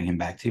mean, you got to bring him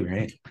back too,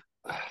 right?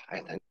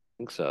 I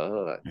think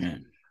so. Yeah.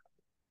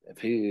 If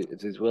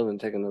he's willing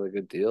to take another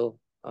good deal,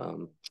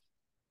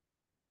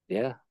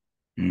 yeah,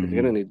 because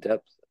you're gonna Hmm. need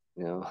depth,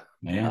 you know.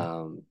 Yeah.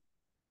 Um,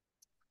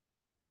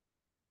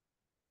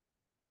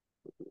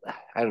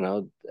 I don't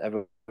know.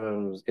 Everyone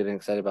was getting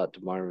excited about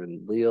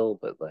DeMarvin Leal,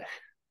 but like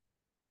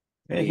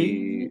Yeah,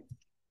 he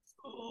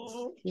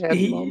he had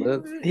he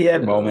moments, he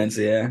had you know. moments,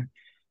 yeah.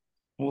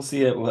 We'll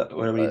see what he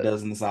But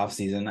does in this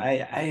offseason.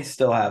 I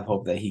still have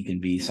hope that he can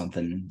be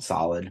something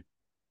solid,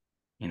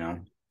 you know.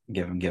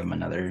 Give him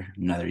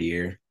another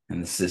year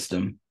in the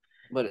system.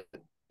 but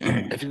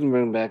if you can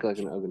bring back like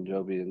an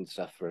Ogunjobi and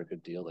stuff for a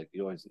good deal, like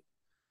you always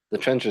the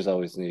trenches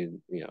always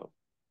need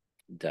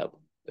depth,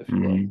 if you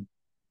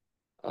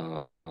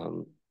will,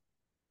 Mhm.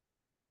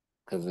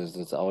 because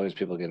there's always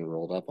people getting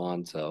rolled up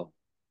on. So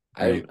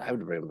Right, I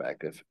would bring him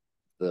back if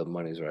the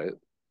money's right.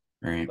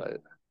 right.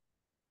 But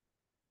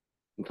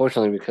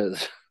unfortunately,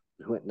 because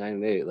we went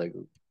 9-8, like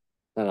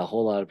not a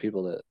whole lot of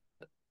people that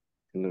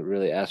can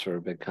really ask for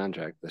a big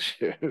contract this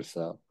year.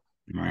 So,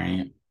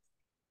 Right.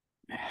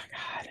 Ah,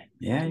 God.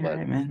 Yeah, you're but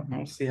right, man.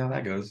 We'll see how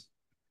that goes.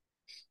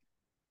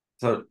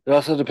 So, it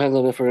also depends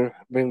on if we're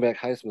bringing back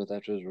Highsmith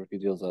after his rookie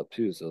deal's up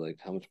too. So, like,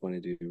 how much money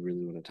do you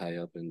really want to tie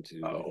up into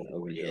like oh an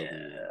Ogunjobi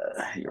and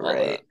yeah, you're all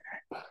that?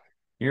 right.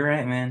 You're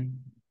right, man.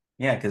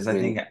 Yeah, because I I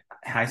mean, think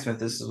Highsmith,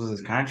 this was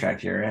his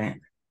contract here, right?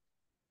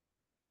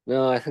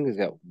 no, I think he's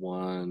got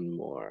one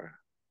more.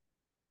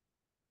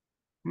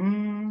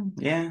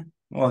 Yeah.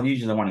 Well, you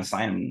usually want to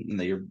sign him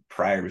the year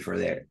prior before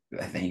that.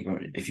 I think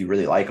if you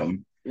really like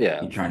him,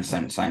 Yeah, you try and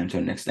sign him to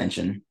an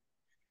extension.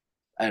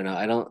 I don't know.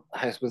 I don't.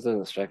 Highsmith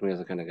doesn't strike me as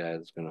the kind of guy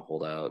that's going to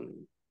hold out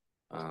and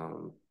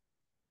um,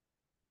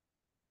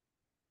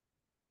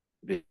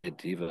 be a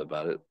diva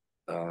about it.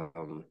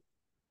 Um,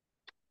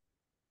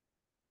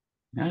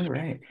 All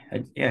right.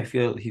 Yeah, I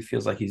feel he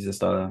feels like he's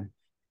just a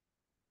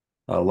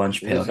lunch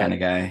he pail just kind out, of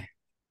guy.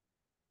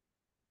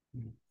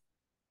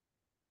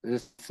 he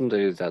just seems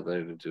like he's out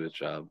there to do his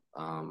job.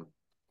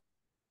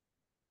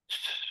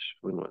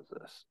 When was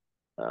this?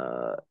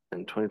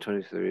 In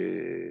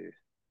 2023,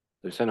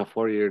 they signed a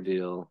 4-year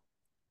deal.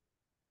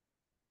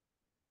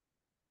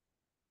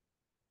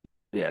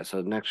 Yeah,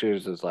 so next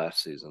year's his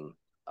last season.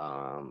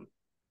 Um,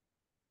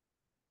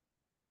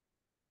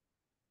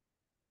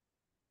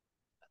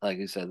 like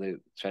you said, they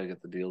try to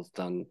get the deals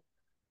done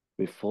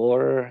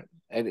before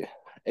any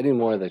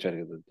more. They try to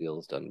get the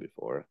deals done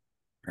before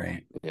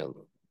Right. you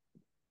know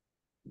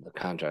the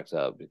contract's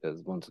up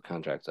because once the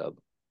contract's up,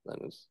 then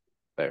it's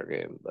fair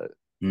game. But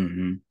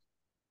Hmm.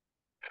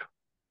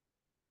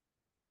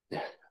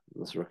 yeah,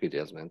 this rookie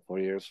deals, man, 4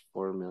 years,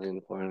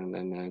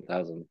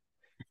 4,499,000.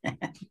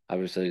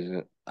 Obviously he's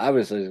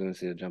gonna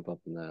see a jump up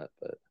in that.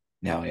 But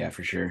No, yeah,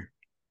 for sure.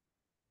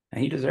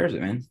 And he deserves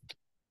it, man.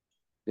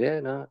 yeah,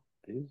 no,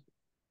 he's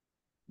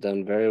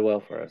done very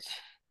well for us.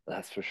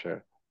 That's for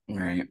sure.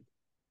 Right.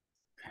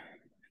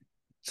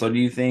 So do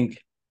you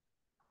think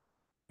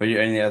are you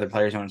any other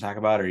players you want to talk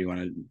about, or you want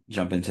to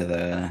jump into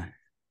the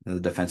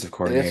defensive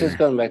I guess just coordinator?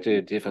 going back to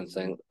your defense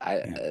thing,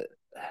 Yeah.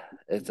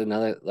 it's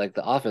another like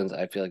the offense.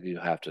 I feel like you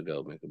have to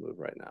go make a move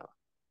right now.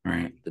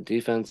 Right. The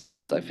defense,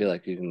 I feel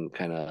like you can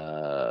kind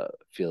of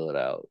feel it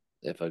out.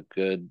 If a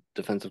good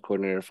defensive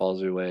coordinator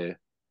falls your way,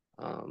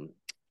 um,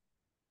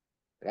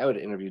 I would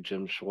interview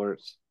Jim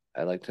Schwartz.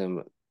 I liked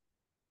him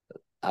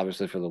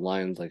obviously for the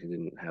Lions. Like he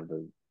didn't have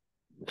the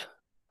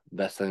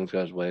best things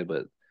go his way,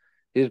 but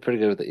he was pretty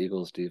good with the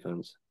Eagles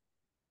defense.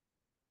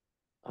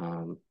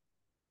 Um,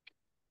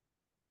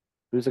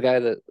 who's the guy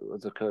that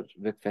was a coach?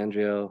 Vic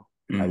Fangio.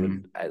 I would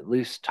Mm-hmm. at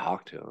least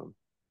talk to him.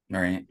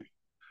 All right.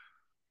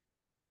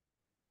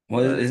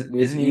 Well, But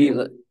isn't he?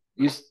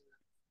 you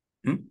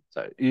Hmm?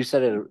 sorry, you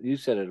said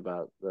it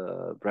about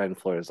the Brian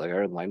Flores, like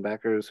our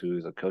linebackers who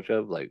he's a coach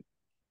of, like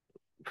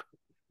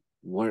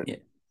weren't Yeah,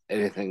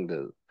 anything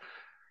to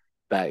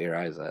bat your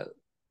eyes at.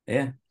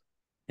 yeah,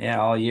 yeah.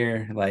 All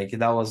year, like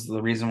that was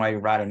the reason why we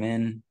brought him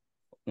in.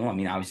 Well, I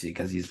mean, obviously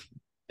because he's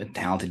a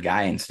talented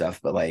guy and stuff,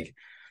 but like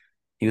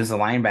he was the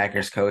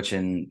linebackers coach,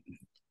 and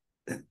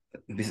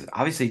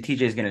obviously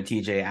TJ is going to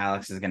TJ,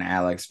 Alex is going to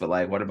Alex, but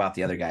like, what about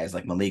the other guys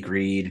like Malik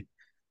Reed,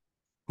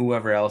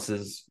 whoever else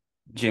is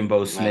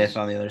Jimbo Smith Nice.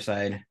 on the other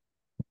side,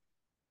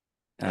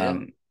 Yeah.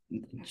 um,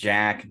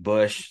 Jack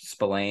Bush,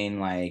 Spillane,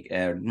 like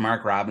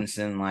Mark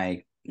Robinson,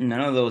 like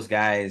none of those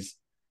guys.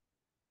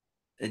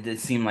 It did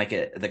seem like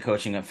the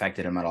coaching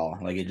affected him at all.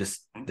 Like it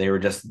just they were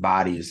just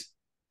bodies.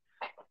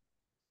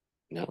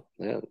 No.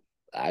 Yeah.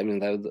 I mean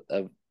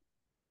that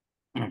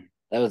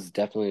was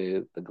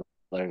definitely the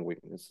glaring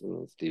weakness in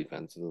this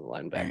defense of the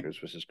Right.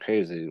 linebackers, which is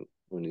crazy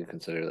when you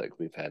consider like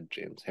we've had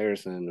James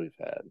Harrison, we've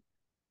had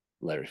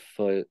Larry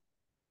Foote,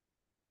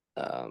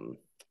 um,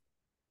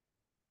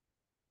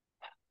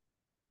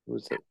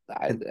 who's it?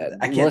 I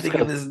The can't list think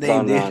of goes his name,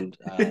 on and dude.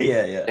 on.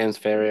 Yeah, yeah. James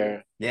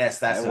Ferrier.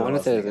 Yes, I that's who I want to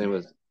was say his thinking. name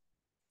was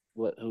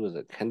what? Who was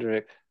it?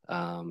 Kendrick.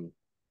 Um,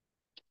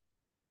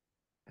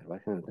 why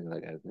can't I think of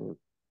that guy's name?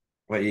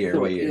 What year? Either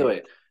What way, either year?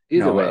 way,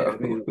 either No, way. I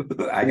mean,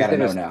 I when you gotta think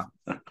know of now.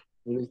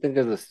 when you think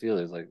of the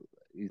Steelers, like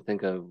you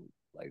think of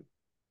like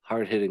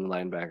hard hitting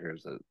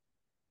linebackers that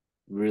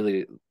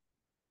really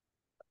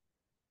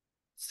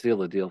seal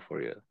the deal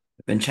for you.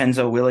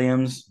 Vincenzo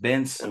Williams,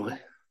 Vince, And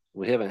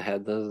we haven't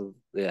had those.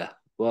 Yeah.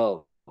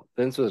 Well,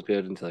 Vince was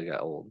good until he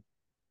got old.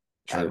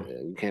 True.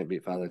 You can't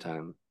beat Father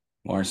Time.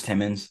 Lawrence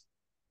Timmons.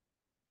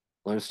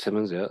 Lawrence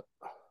Timmons, yeah.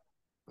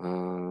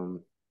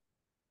 Um,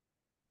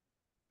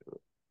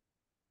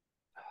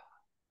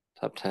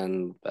 top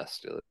 10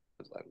 best Steelers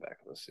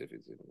linebacker. Let's see if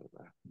he's even in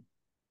there.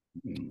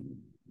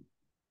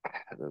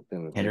 I'm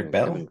gonna bring Kendrick in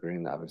Kevin Bell.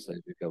 Green, obviously,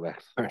 if you go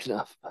back far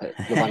enough. But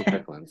Levon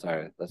Kirkland,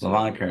 sorry, that's what I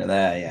was Levon thinking Kerr, of.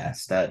 that yeah,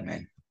 stud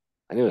man.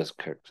 I knew it was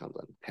Kirk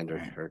something.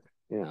 Kendrick Kirk.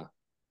 Yeah.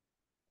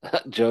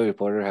 Joey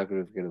Porter, how could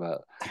we forget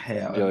about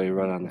Yeah, Joey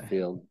run on the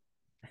field?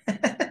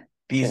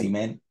 Beasy Man,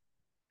 man.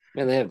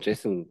 man, they have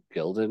Jason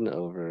Gilden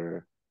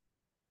over.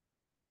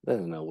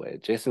 There's no way.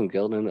 Jason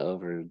Gilden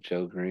over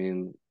Joe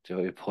Green,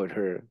 Joey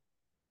Porter,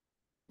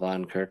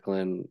 Von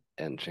Kirkland,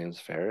 and James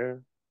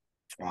Farrier.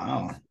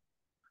 Wow.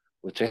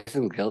 With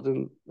Jason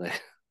Gilden, like,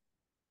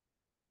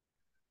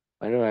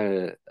 why do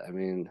I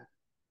mean,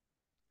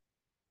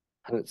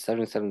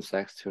 177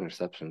 sacks, 2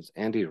 interceptions.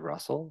 Andy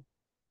Russell?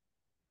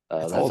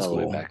 It's That's old all the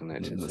way school. back in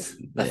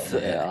 1960. That's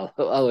Yeah,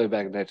 all the way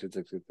back in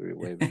 1963,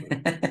 way before. yeah.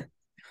 I mean,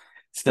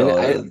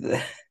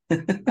 Still,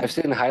 I've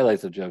seen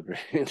highlights of Joe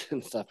Green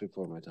and stuff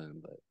before my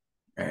time, but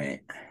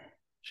right.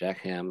 Jack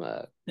Ham,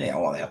 Yeah,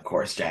 well, yeah, of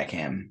course, Jack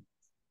Ham.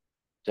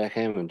 Jack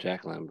Ham and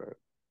Jack Lambert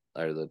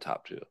are the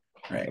top two.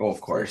 Right. Well, of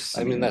So course.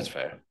 I I mean that's mean,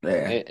 fair.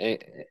 yeah.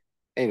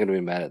 Ain't gonna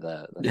be mad at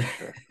that. That's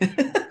for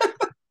sure.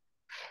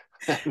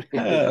 I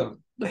mean,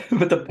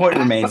 But the point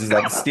remains is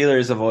that the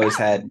Steelers have always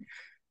had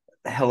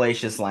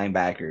hellacious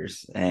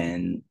linebackers,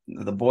 and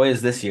the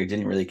boys this year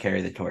didn't really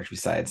carry the torch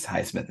besides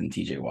Highsmith and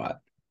TJ Watt.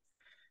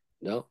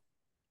 no,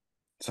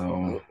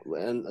 So,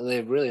 and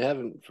they really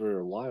haven't for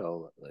a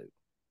while. Like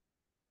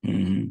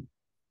mhm.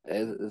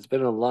 it's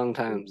been a long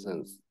time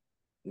since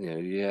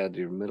you had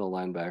your middle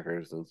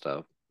linebackers and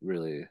stuff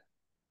really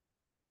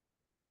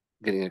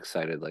getting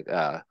excited. Like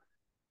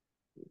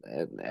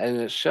and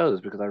it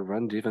shows because our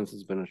run defense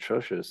has been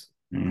atrocious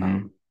Mhm.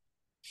 um,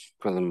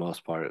 for the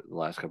most part the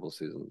last couple of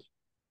seasons.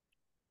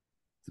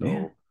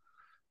 Yeah. So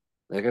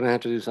they're gonna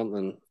have to do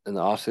something in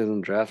the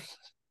offseason draft.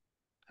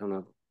 I don't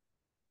know.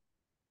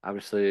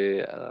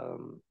 Obviously,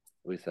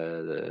 we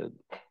said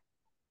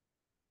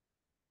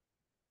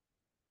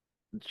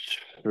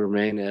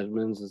Jermaine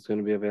Edmonds is going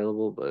to be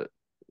available, but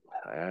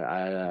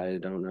I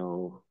don't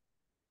know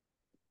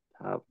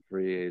top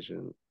free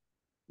agent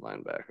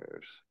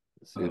linebackers.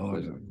 Let's see if Oh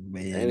there's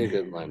any man,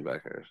 good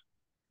linebackers.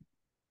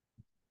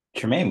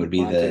 Tremaine would be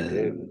Vontae the.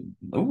 Davis.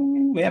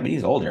 Oh yeah, but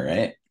he's older,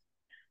 right?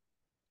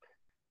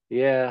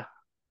 Yeah,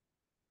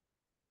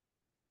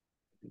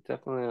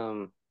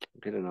 definitely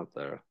getting up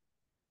there.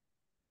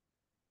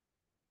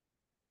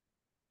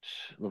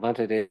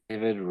 Levante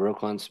David,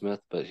 Roquan Smith,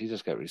 but he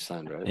just got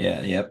re-signed, right?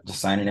 Yeah, yep. Just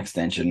sign an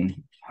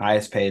extension.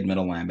 Highest paid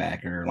middle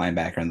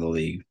linebacker in the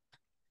league.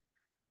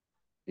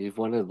 You've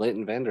wanted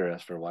Leighton Vander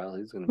Esch for a while.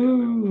 He's going to be Ooh.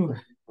 available.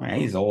 Man,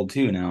 he's old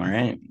too now,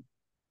 right?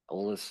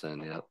 Oldest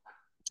son, yep.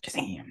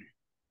 Damn.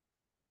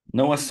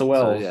 Noah So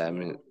Sewell yeah, I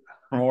mean,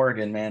 from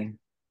Oregon, man.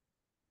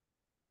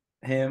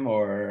 Him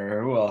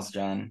or who else,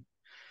 John?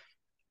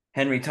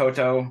 Henry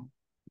Toto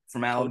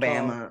from Toto.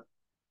 Alabama.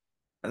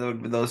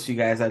 Those two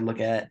guys I'd look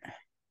at.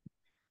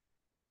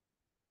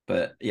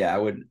 But yeah,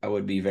 I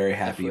would be very If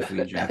happy we if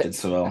we drafted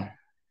Sewell.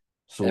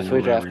 if Sewell,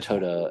 we whatever draft it's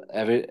called. Toto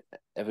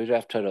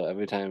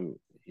every time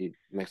he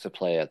makes a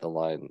play at the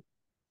line.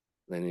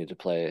 They need to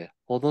play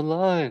hold the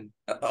line.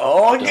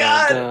 Oh Dun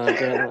God. dun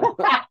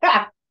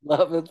dun.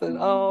 Love is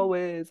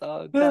always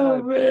on Oh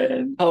time.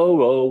 man. Oh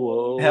whoa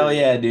whoa Hell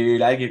yeah, whoa.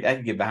 dude. I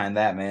could get behind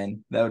that,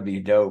 man. That would be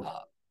dope. Uh,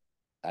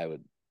 I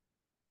would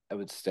I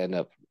would stand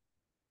up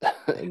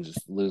and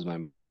just lose my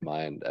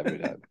mind every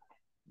time,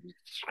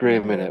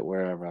 screaming Uh, it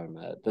wherever I'm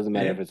at. Doesn't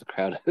matter yeah. if it's a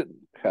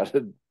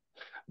crowded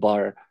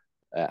bar,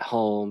 at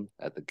home,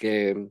 at the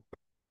game,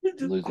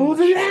 Just losing hold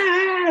my the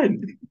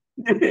shit.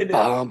 line.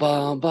 Bum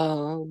bum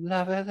bum,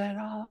 love is it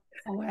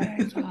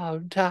always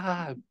on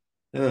time.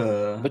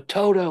 uh, But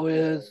Toto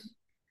is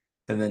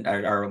and then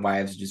our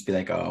wives just be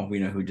like, "Oh, we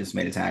know who just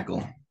made a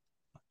tackle.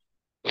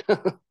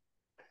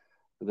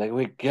 like,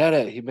 we get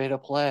it. He made a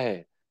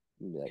play.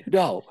 Like,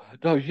 no,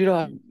 no, you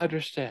don't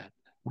understand.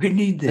 We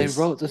need They this."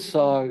 wrote the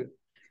song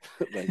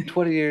like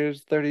 20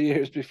 years, 30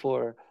 years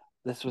before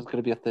this was going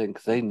to be a thing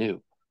because they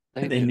knew.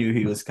 They They knew. knew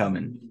he was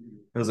coming.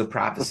 It was a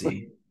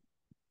prophecy.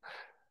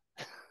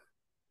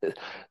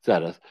 It's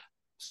not a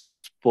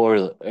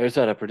spoiler. It's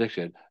not a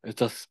prediction.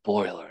 It's a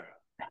spoiler.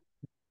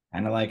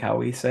 Kind of like how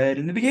we said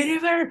in the beginning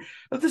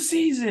of the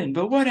season,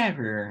 but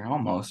whatever,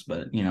 almost.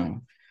 But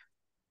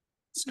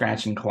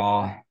scratch and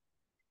claw.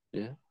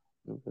 Yeah.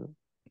 Okay.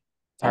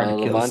 It's hard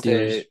to kill the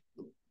Steelers.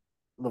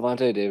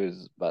 Levante David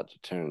is about to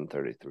turn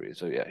 33.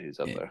 So, yeah, he's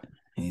up Yeah, there.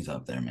 he's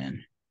up there,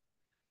 man.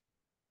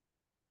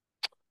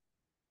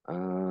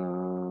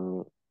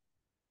 Uh,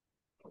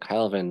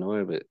 Kyle Van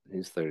Noy, but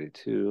he's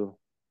 32.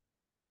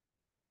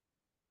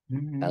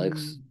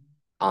 Alex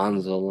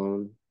Mm,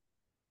 Anzalone.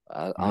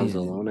 he's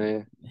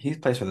Anzalone. he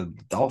plays for the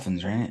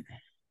Dolphins, right?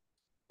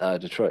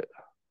 Detroit.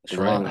 The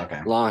Detroit. long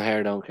Okay. long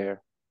hair don't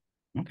care.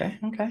 Okay.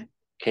 Okay.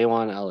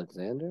 Kwan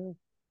Alexander.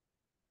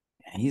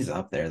 He's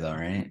up there though,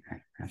 right?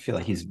 I feel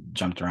like he's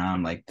jumped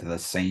around like to the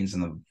Saints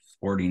and the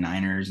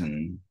 49ers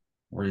and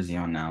where is he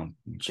on now?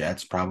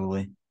 Jets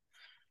probably.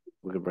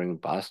 We could bring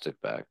Bostic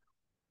back.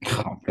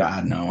 Oh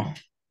God, no.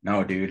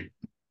 No, dude.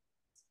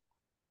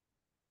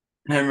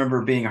 I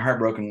remember being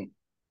heartbroken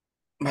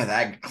by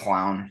that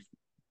clown.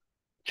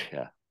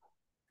 Yeah,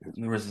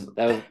 There was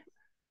that was.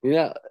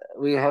 Yeah,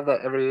 we have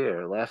that every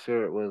year. Last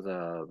year it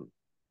was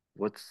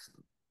what's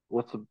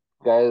what's the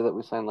guy that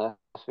we signed last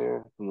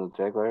year from the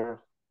Jaguars?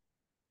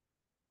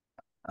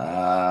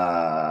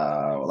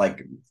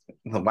 like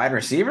the wide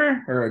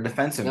receiver or a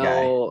defensive guy.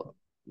 No,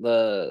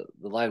 the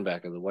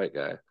linebacker, the white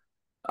guy.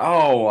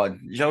 Oh,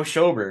 Joe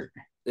Schobert.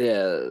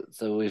 Yeah,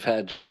 so we've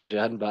had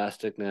John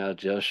Bostic now,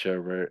 Joe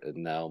Sherbert, and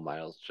now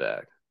Miles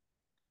Jack.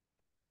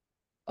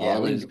 Yeah,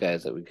 All these we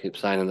guys that we keep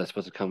signing that's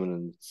supposed to come in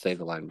and save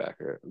the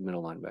linebacker,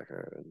 middle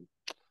linebacker, and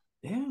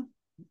yeah.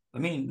 I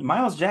mean,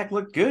 Miles Jack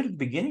looked good at the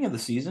beginning of the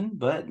season,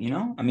 but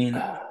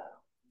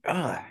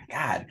God,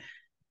 I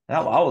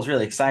was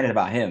really excited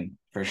about him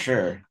for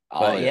sure. oh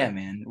But yeah, yeah,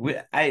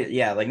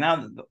 man, like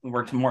now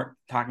we're more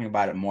talking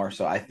about it more.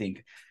 So I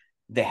think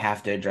they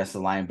have to address the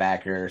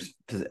linebackers,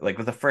 like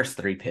with the first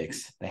three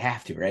picks, they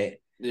have to, right?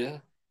 yeah,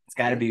 It's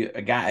got to yeah. be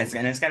a guy,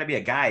 and it's got to be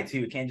a guy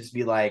too. It can't just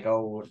be like,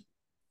 oh,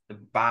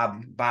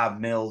 Bob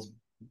Mills,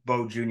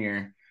 Bo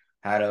Jr.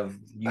 out of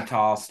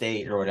Utah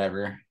State or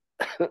whatever.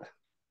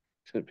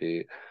 Should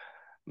be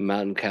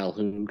Mountain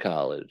Calhoun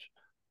College.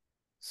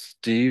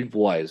 Steve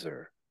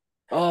Weiser.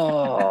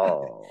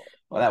 Oh,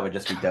 Well, that would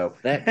just be dope.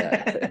 that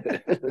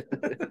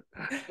guy.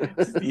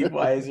 Steve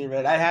Weiser,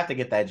 man. I'd have to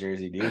get that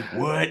jersey, dude.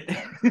 What?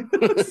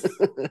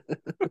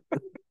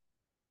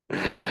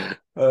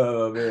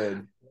 Oh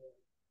man.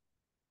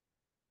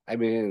 I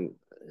mean,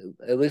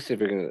 at least if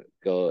you're gonna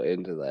go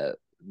into that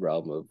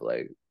realm of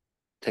like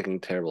taking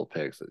terrible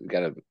picks, you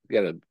gotta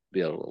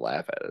be able to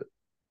laugh at it.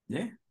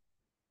 Yeah.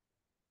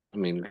 I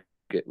mean,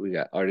 we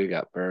got already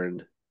got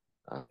burned.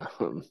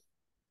 Um,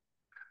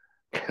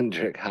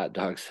 Kendrick hot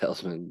dog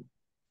salesman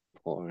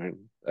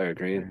porn or All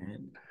green. right.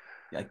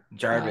 Like Um,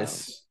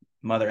 Jarvis,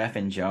 mother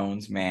effing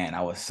Jones, man.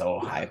 I was so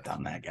hyped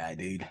on that guy,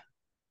 dude.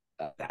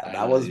 That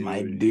know was my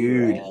you were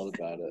dude. all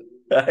about it.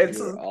 It's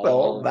You were so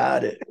all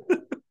about it.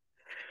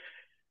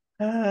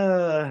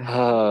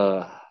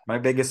 Uh, my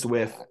biggest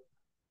whiff. I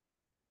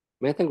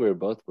mean, I think we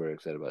were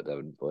excited about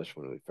Devin Bush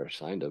when we first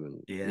signed him,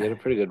 and he had Yeah. a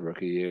pretty good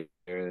rookie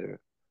year.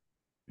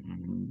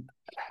 Mhm.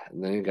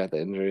 And then he got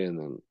the injury, and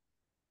then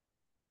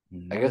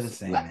I Never the guess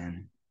same,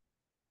 man.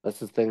 that's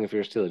the thing. If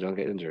you're a Steeler, don't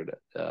get injured.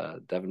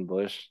 Devin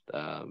Bush,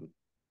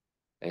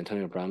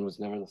 Antonio Brown was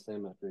never the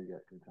same after he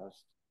got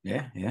concussed.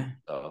 Yeah, yeah.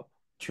 So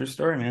True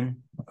story,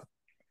 man.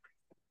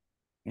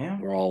 Yeah.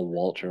 we're all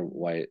Walter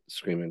White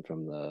screaming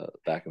from the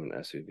back of an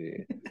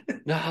SUV.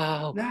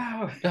 No,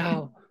 No.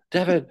 no,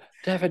 Devin,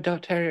 Devin,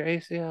 don't tear your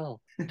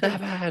ACL.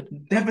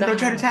 Devin, Devin, don't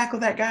try to no. tackle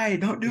that guy.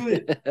 Don't do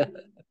it.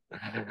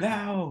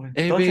 No, don't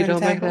AB, try to don't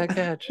make tackle. that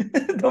catch.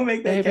 Don't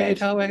make that AB, catch.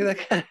 don't make that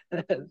catch.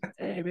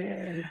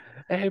 AB,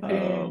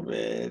 Oh AB.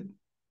 man.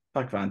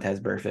 Fuck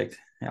Vontez perfect.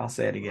 I'll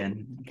say it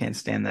again. Can't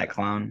stand that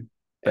clown.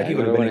 Yeah, But he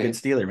would have been a good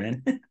Steeler,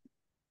 man.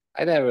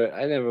 I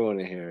never want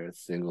to hear a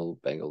single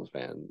Bengals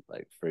fan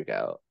like freak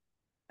out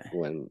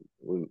when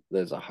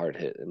there's a hard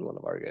hit in one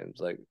of our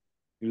games. Like,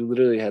 You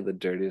literally had the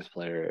dirtiest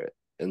player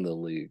in the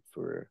league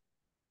for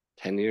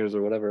 10 years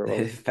or whatever it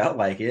It was. felt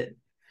like it.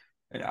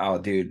 Oh,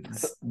 dude,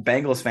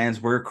 Bengals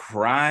fans were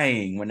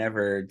crying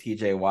whenever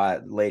TJ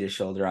Watt laid his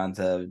shoulder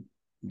onto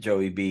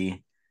Joey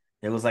B.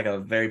 It was like a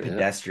very Yeah.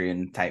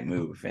 pedestrian type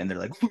move, and they're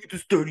like, "Look at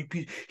this dirty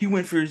piece. He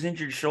went for his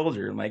injured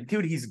shoulder." I'm like,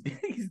 "Dude, he's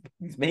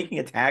making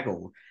a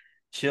tackle.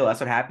 Chill. That's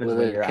what happens Was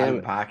when it you're out of Cam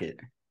the pocket."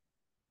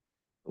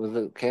 was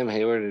it Cam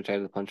Hayward who tried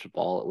to punch the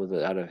ball? Was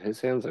it out of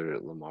his hands or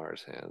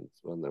Lamar's hands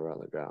when they were on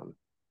the ground?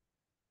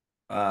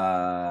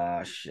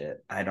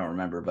 Shit, I don't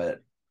remember, but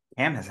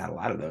Cam has had a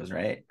lot of those,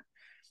 right?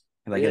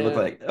 Like it looked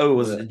Yeah. like, oh,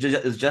 But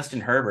it was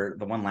Justin Herbert,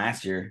 the one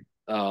last year.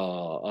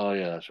 oh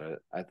yeah, that's right.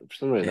 For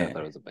some reason I Yeah,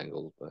 thought it was the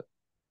Bengals, but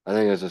I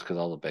think it's just because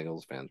all the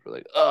Bengals fans were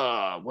like,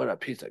 "Oh, what a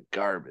piece of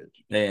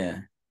garbage!" yeah.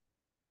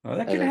 Well,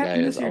 that As could that guy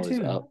happen is this year always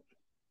too. up.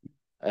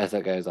 As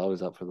that guy is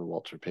always up for the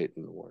Walter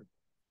Payton Award.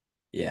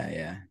 Yeah,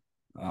 yeah.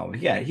 Oh,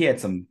 yeah, he had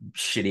some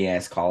shitty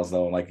ass calls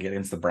though, like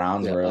against the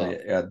Browns, Yeah.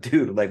 where Oh,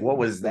 dude, like what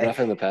was that?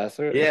 roughing the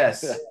passer. Yeah.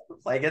 Yes,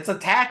 like it's a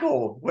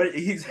tackle. What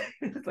he's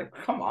it's like,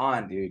 come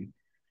on, dude.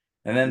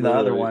 And then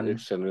Literally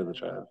extended the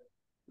drive.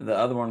 the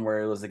other one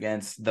where it was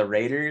against the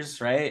Raiders,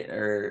 right?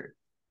 Or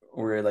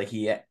where like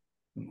he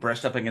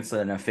brushed up against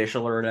an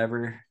official or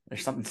whatever.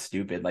 There's something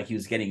stupid. Like he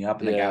was getting up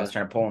and the guy was Yeah.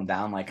 trying to pull him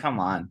down. Like, come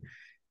on.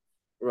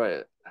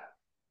 Right.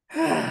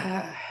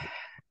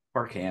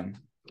 Poor Cam.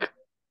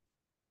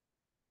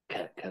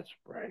 Can't catch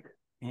a break.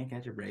 Can't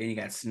catch a break. He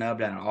got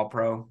snubbed at an all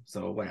pro.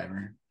 So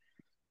whatever.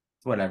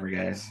 Whatever,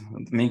 guys.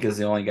 Minka's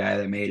the only guy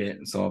that made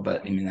it. So,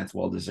 but I mean, that's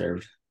well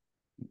deserved.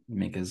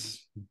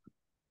 Minka's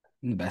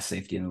the best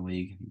safety in the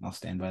league. I'll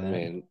stand by I that.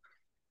 mean,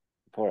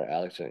 poor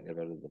Alex didn't get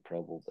rid of the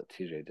Pro Bowl, but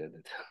TJ did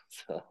it.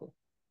 So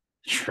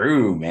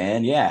True,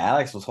 man. Yeah,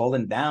 Alex was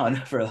holding down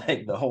for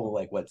like the whole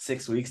like what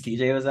 6 weeks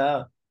TJ was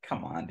out.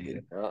 Come on,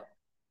 dude. uh,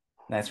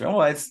 That's right.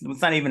 Well, it's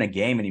not even a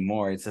game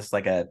anymore. It's just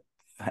like a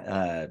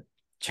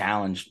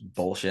challenge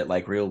bullshit,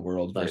 like real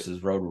world like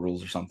versus road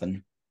rules or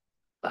something.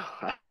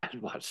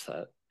 I'd watch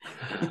that.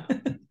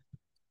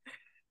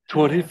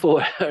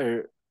 24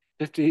 or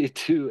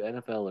 52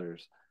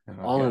 NFLers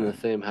Oh all in the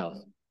god. same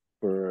house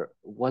for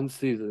one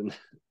season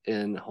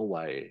in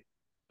Hawaii.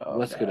 Oh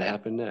What's gonna god.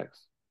 happen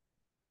next?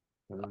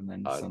 And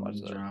then I'd watch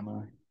some that.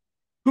 drama.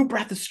 Who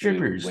brought the It'd be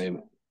strippers? way.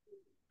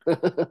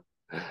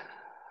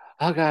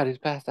 Oh God, he's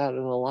passed out in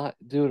a line,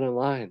 doing a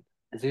line.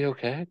 Is he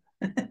okay?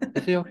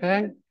 Is he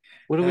okay?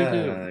 What do we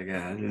do? Oh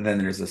god. And then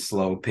there's a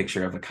slow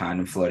picture of a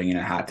condom floating in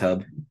a hot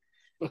tub.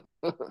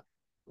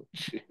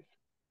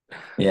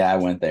 Yeah, I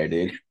went there,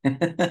 dude.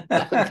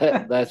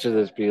 That should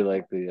just be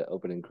like the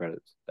opening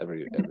credits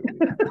every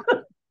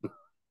week.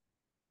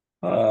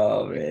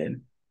 Oh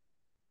man.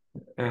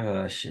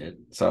 Oh shit.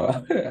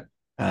 So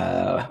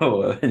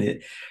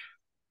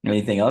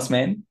anything else,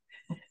 man?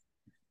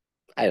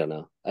 I don't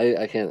know.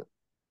 I can't.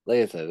 Like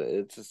I said,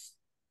 it's just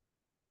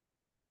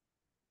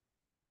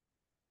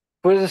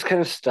we're just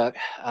kind of stuck.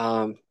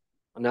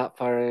 Not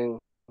firing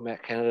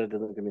Matt Canada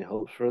doesn't give me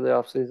hopes for the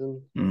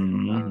offseason.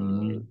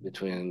 Mm-hmm.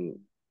 Between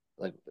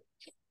like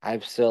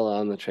I'm still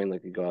on the train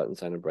like you go out and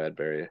sign a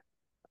Bradbury.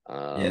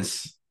 Um,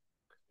 Yes.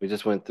 we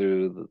just went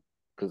through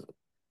because at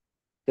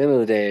the end of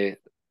the day,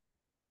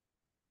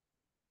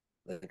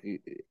 like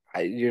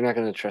you're not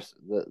going to trust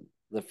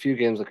the few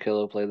games that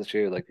Kilo played this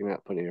year. Like you're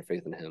not putting your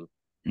faith in him.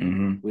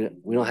 Mm-hmm.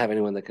 We don't have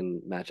anyone that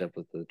can match up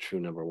with the true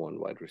number one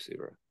wide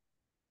receiver.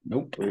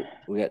 Nope.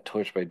 We got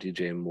torched by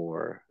DJ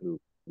Moore, who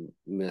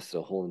missed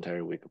a whole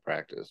entire week of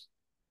practice.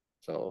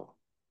 So,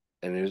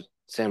 and there's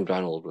Sam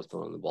Donald was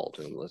throwing the ball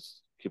to him.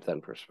 Let's keep that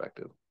in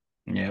perspective.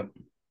 Yep.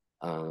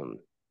 Um,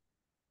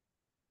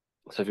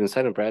 so if you can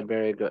sign a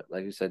Bradbury, go,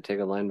 like you said, take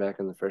a linebacker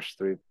in the first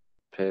three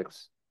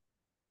picks.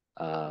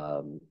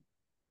 Um,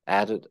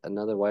 added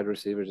another wide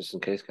receiver just in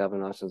case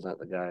Calvin Austin's not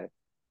the guy.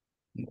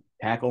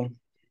 Tackle.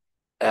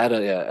 Add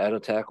a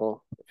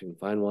tackle if you can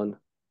find one.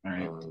 All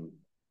right. Um,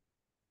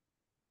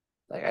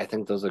 like I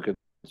think those are good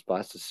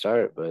spots to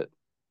start, but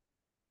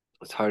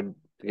it's hard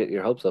to get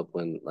your hopes up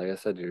when, like I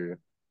said, you're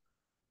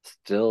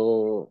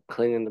still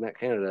clinging to Matt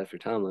Canada if you're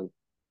Tomlin.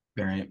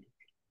 All right.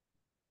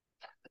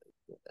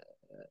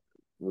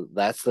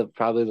 That's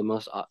probably the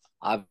most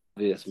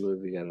obvious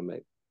move you got to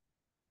make.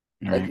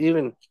 All Like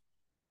right.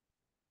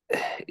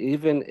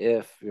 even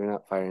if you're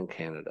not firing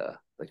Canada,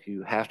 like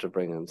you have to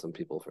bring in some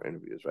people for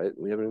interviews, right?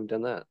 We haven't even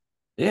done that.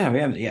 Yeah, we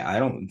have. Yeah, I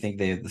don't think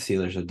the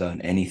Steelers have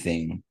done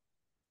anything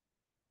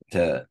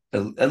to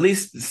at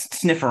least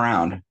sniff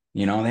around.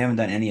 You know, they haven't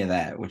done any of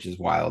that, which is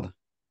wild.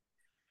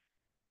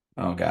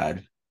 Oh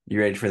God, you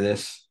ready for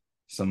this?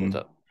 What's Some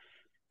up?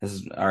 this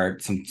is our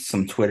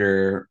some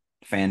Twitter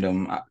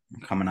fandom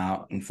coming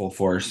out in full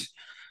force.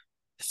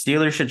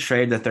 Steelers should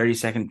trade the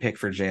 32nd pick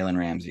for Jalen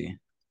Ramsey.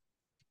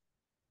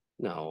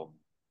 No,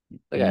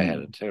 the guy had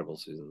a Mm, terrible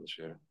season this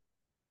year.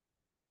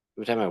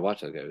 Every time I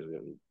watch that guy, he's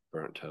getting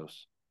burnt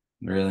toast.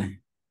 really?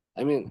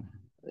 I mean,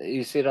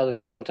 you see it all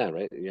the time,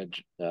 right? You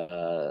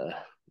had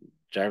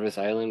Jarvis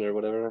Island or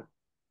whatever,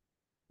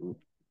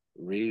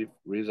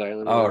 Reeves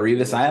Island or Oh, whatever his name Revis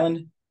was.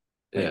 Island?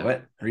 Wait, Yeah,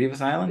 what?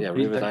 Revis Island? yeah,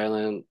 Rivers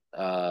Island.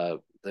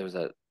 There was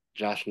that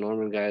Josh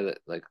Norman guy that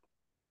like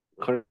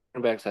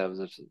cornerbacks have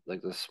this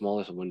like the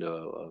smallest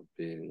window of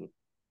being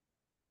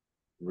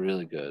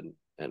really good,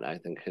 and I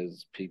think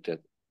his peaked at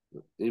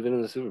even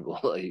in the Super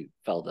Bowl. He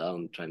fell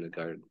down trying to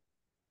guard.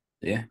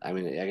 Yeah, I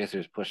mean, I guess he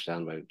was pushed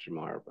down by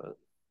Jamar, but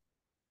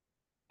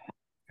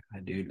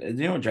dude. You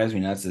know what drives me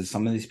nuts is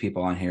some of these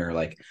people on here are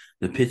like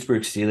the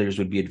Pittsburgh Steelers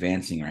would be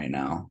advancing right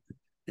now.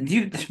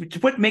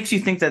 What makes you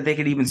think that they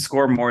could even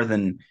score more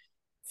than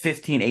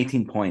 15,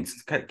 18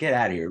 points? Get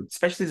out of here.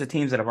 Especially the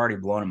teams that have already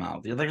blown them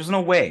out. There's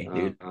no way,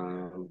 dude.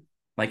 um,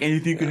 Like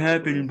anything could yeah,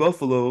 happen in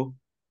Buffalo.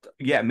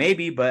 Yeah,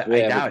 maybe, but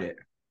we I average doubt it.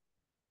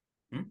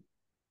 Hmm?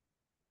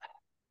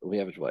 we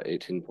average what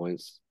 18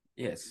 points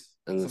Yes,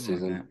 in the something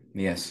like season. that.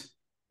 Yes.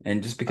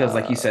 And just because,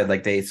 like you Uh, said,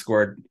 like they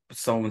scored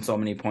so and so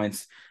many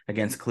points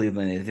against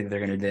Cleveland, I think they're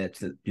gonna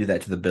do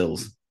that to the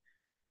Bills.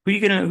 Who's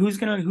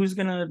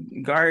gonna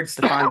guard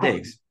Stephon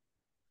Diggs?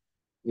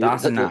 the,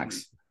 Dawson the,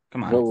 Knox.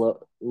 Come the on.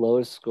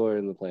 lowest score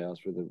in the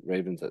playoffs were the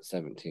Ravens at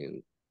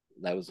 17.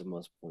 That was the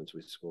most points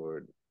we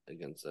scored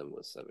against them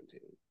was 17.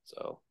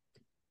 So,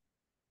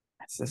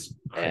 That's just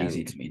and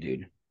crazy to me,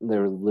 dude. they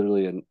were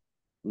literally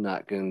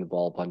not getting the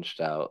ball punched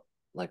out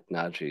like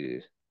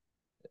Najee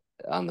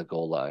on the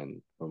goal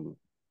line from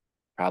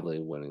probably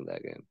winning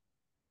that game.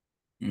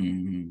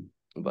 Mm-hmm.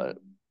 But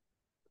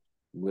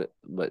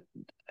but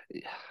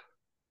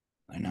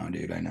I know,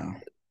 dude. I know.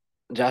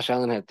 Josh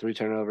Allen had 3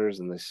 turnovers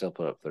and they still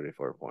put up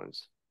 34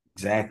 points.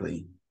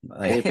 Exactly.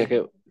 Kenny Like,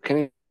 Pickett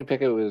Kenny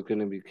Pickett was going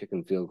to be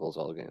kicking field goals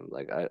all game.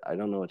 Like I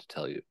don't know what to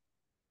tell you.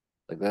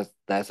 Like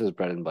that's his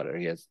bread and butter.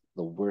 He has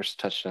the worst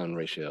touchdown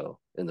ratio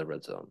in the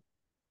red zone.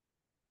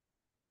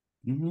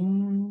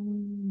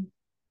 mm,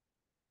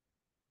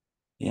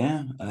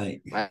 yeah,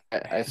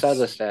 I saw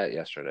the stat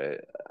yesterday.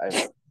 I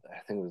think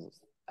it was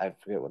I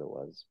forget what it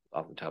was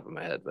off the top of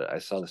my head, but I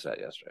saw the stat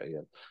yesterday. He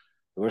had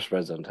the worst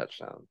red zone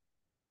touchdown.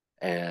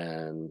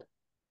 And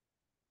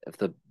if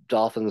the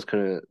Dolphins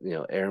couldn't,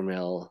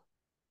 airmail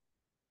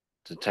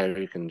to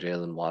Tyreek and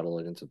Jalen Waddle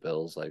against the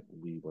Bills, like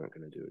we weren't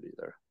going to do it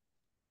either.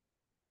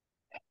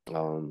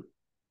 Um,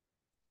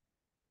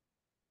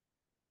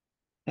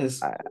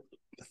 it's, I,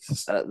 it's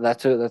just,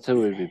 that's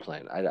who we'd be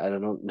playing. I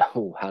don't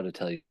know how to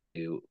tell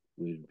you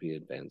we'd be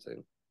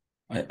advancing.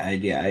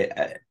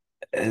 yeah,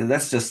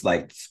 that's just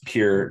like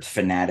pure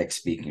fanatic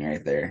speaking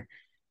right there.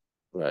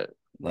 Right.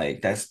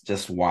 Like that's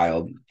just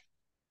wild.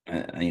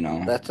 You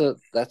know,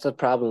 That's a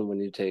problem when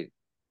you take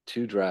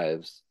 2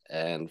 drives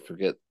and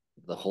forget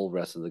the whole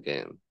rest of the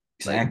game.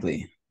 Like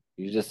exactly.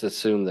 you just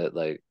assume that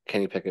like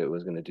Kenny Pickett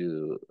was going to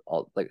do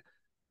all like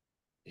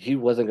he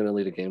wasn't going to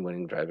lead a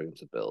game-winning drive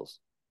against the Bills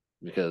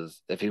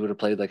because if he would have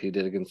played like he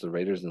did against the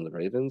Raiders and the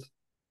Ravens,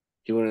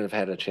 he wouldn't have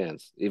had a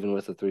chance, even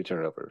with the 3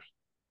 turnovers.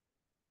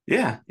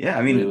 Yeah, yeah.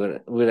 I We mean,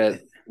 would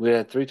we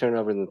had 3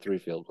 turnovers and 3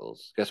 field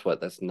goals. Guess what?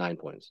 That's 9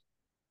 points.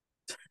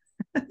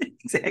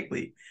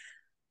 exactly.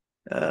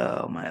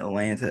 Oh my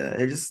Atlanta.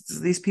 They're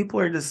just these people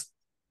are just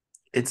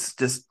it's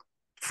just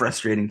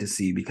frustrating to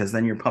see because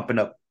then you're pumping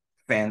up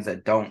fans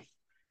that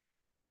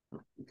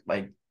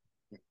like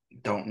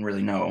don't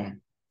really know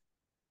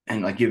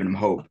and like giving them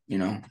hope,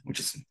 which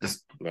is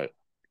just Right.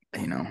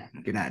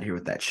 get out of here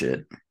with that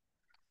shit.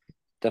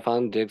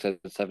 Stephon Diggs had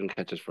 7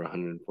 catches for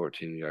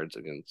 114 yards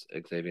against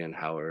Xavier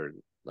Howard,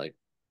 like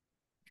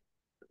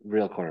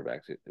real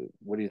cornerbacks.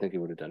 What do you think he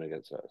would have done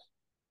against us?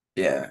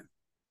 Yeah.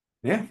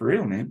 Yeah, for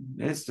real, man.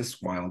 It's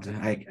just wild.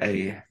 I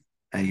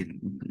I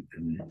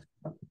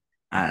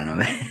don't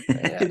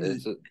Yeah,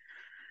 know.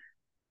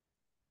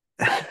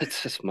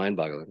 it's just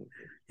mind-boggling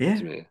Yeah,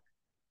 to me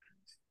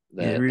it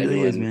that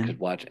really is, anyone could man.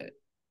 watch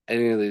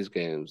any of these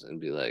games and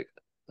be like,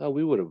 "Oh,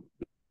 we would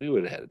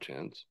have had a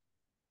chance."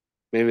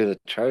 Maybe the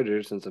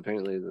Chargers, since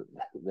apparently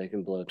they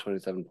can blow a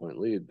 27-point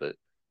lead, but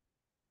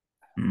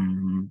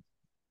Mhm.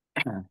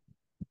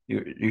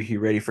 You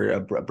ready for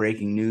a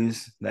breaking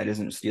news that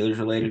isn't Steelers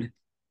related?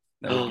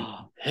 That would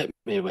be hit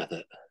me with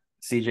it.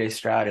 CJ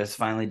Stroud is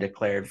finally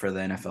declared for the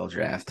NFL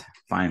draft.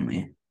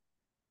 Finally.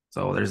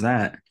 So there's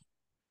that.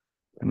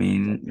 I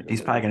mean,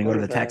 he's Drafting probably my going to go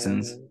to the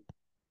Texans.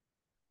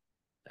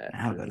 quarterback.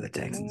 I'll go to the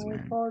Drafting Texans, my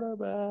man.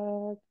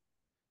 quarterback.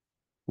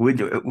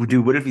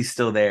 Dude, what if he's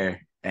still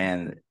there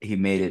and he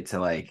made it to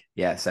like,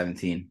 yeah,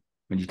 17?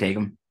 Would you take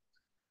him?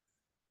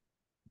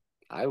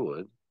 I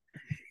would.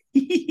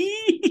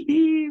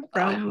 I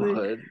Probably.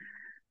 would.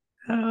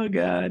 Oh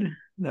God.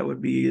 That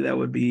would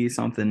be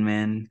something,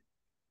 man.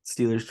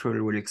 Steelers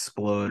Twitter would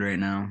explode right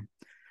now.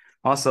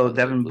 Also, Oh,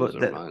 they'd lose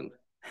their mind.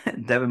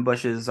 Devin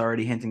Bush is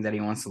already hinting that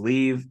he wants to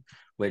leave,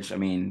 which I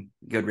mean,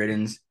 good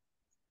riddance.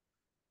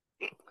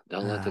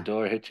 Don't let the Uh,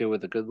 door hit you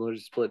with a good Lord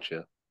split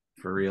you.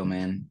 for real,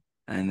 man.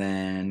 And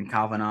then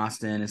Calvin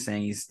Austin is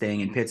saying he's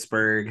staying in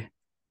Pittsburgh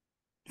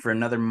for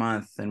another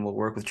month and will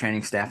work with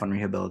training staff on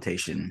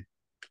rehabilitation.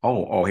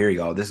 Oh, here you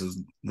go. This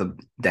is the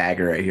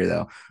dagger right here,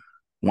 though.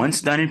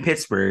 Once done in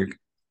Pittsburgh,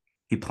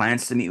 he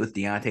plans to meet with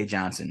Deontay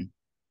Johnson.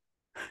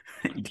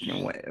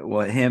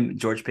 Him,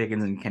 George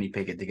Pickens, and Kenny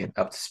Pickett to get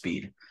up to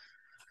speed.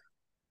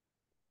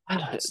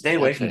 Stay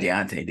away from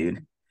Deontay, Deontay,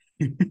 dude.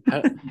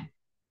 how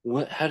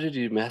how did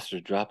you master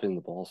dropping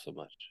the ball so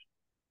much?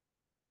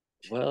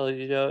 Well,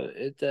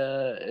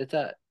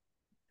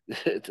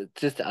 it's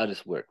just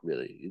honest work,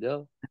 really.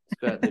 Let's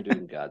go out there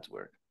doing God's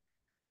work,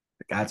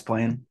 God's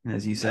plan,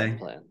 as you God's say.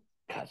 plan,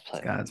 God's It's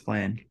plan. God's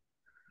plan.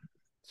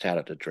 Shout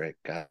out to Drake,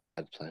 God's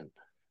plan.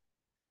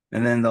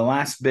 And then the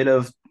last bit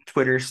of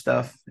Twitter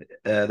stuff,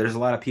 there's a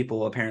lot of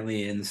people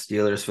apparently in the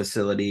Steelers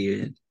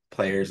facility,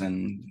 players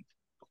and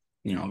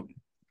you know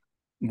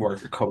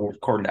work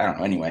court. I don't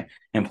know. Anyway,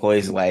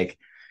 employees like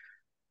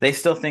they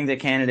still think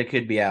that Canada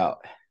could be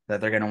out. That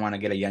they're going to want to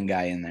get a young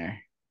guy in there.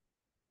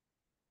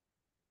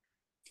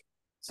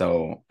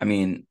 So I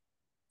mean,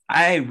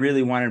 I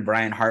really wanted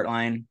Brian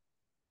Hartline.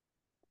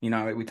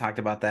 We talked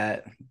about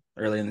that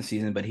early in the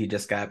season, but he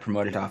just got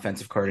promoted to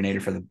offensive coordinator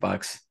for the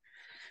Bucks.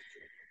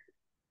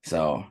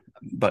 So,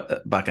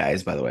 but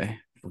Buckeyes, by the way,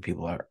 for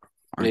people who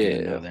aren't in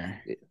the know Yeah,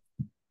 there. yeah.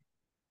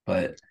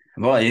 But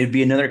well, it'd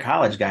be another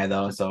college guy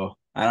though, so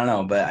I don't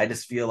know. But I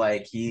just feel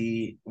like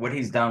what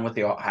he's done with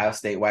the Ohio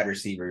State wide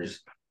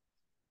receivers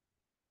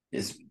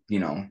is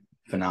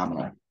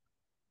phenomenal.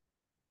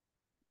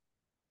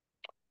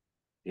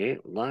 He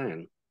ain't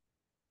lying.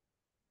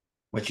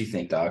 What you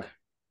think, dog?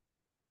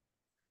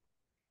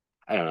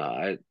 I don't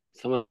know.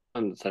 Someone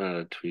sent out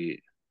a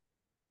tweet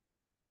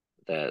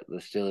that the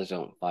Steelers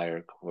don't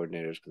fire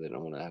coordinators because they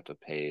don't want to have to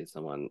pay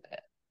someone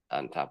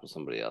on top of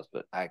somebody else.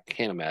 But I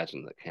can't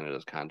imagine that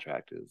Canada's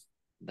contract is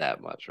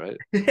that much, right?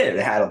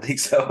 I don't think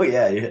so.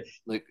 Yeah.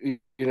 Like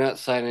you're not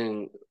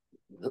signing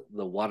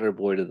the water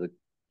boy to the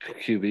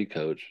QB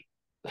coach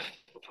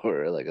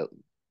for like a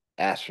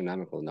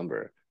astronomical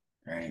number.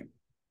 Right.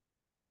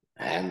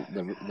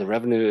 And the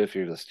revenue, if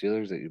you're the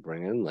Steelers that you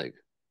bring in, like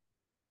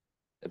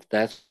if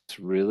that's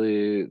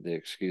really the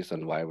excuse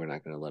on why we're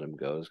not going to let him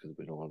go is because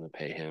we don't want to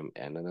pay him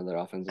and another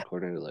offensive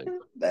coordinator, like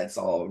That's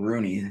all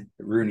Rooney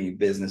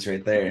business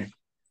right there.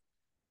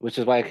 which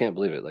is why I can't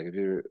believe it. Like if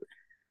you're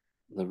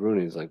the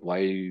Rooney's, like why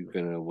are you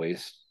going to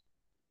waste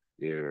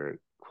your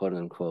quote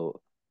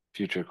unquote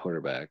future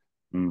quarterback?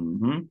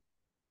 Mm-hmm.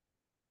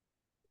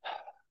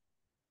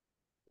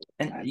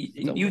 And That just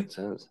you, don't you make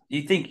sense.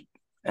 you think,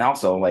 and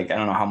also like I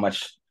don't know how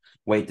much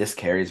weight this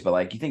carries, but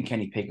like you think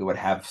Kenny Pickett would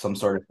have some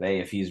sort of say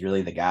if he's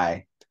really the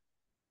guy?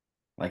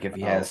 Like Oh,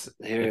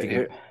 if he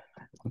could.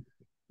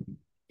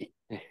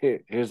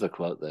 here's a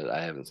quote that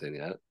I haven't seen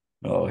yet.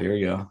 Oh, here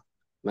we go.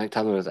 Mike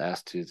Tomlin was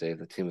asked Tuesday if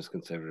the team is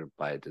conservative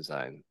by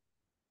design.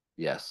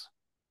 Yes.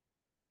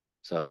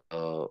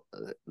 So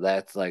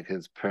that's like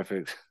his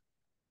perfect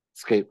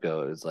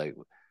scapegoat. Is like,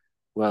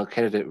 well,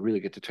 Canada didn't really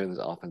get to turn this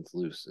offense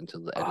loose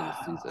until the end of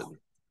the Oh season.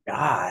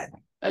 God.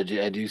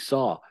 And you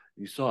saw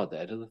at the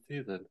end of the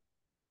season.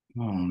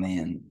 Oh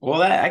man. Well,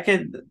 that I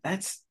could.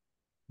 That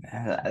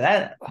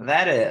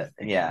But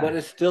yeah.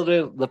 it still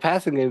didn't. The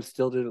passing game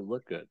still didn't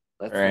look good.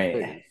 That's the thing.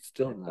 Right. It's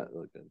still not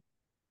look good.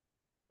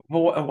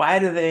 Well, why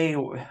do they?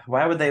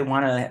 Why would they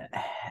want to?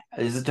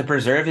 Is it to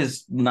preserve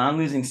his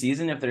non-losing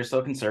season if they're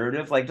so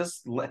conservative? Like,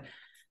 just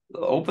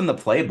open the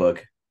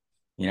playbook.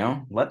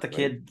 Let the Like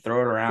kid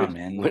throw it around,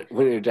 man.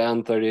 when you're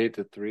down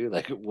 38-3,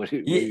 like what are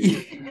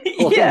you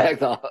holding Yeah, back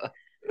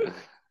the?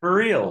 for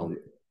real. Um,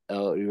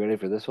 oh, you ready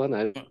for this one?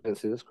 I didn't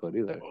see this quote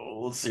either.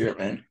 Oh, let's hear it,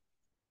 man.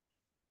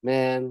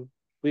 Man,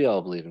 we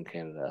all believe in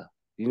Canada.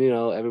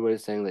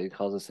 Everybody's saying that he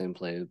calls the same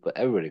play, but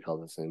everybody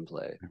calls the same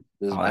play.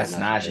 This is Oh, by that's Nacho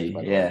Fans, Najee.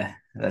 by the way. Yeah,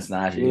 that's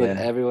Najee. You look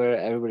Yeah. everywhere,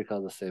 everybody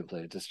calls the same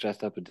play, just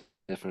dressed up a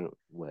different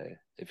way.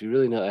 If you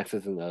really know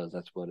X's and O's,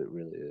 that's what it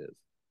really is.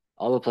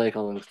 All the play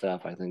calling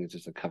stuff, I think, is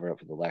just a cover up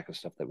for the lack of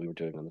stuff that we were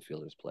doing on the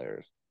field as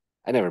players.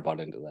 I never bought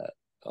into that.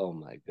 Oh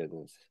my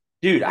goodness.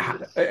 Dude,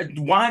 It was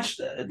watch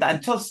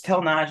until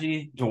tell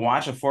Najee to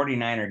watch a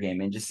 49er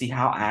game and just see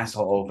how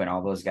asshole open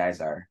all those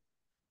guys are.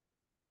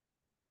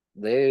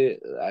 I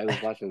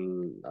was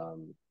watching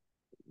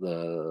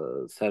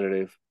the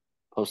Saturday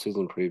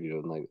postseason preview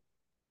and like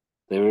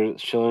they were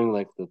showing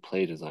like the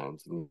play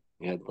designs and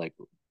you had like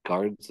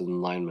guards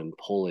and linemen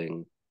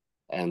pulling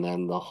and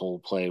then the whole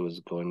play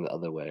was going the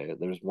other way.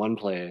 There was one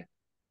play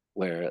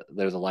where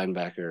there's a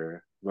linebacker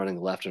running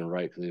left and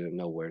right because he didn't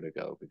know where to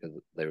go because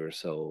they were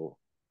so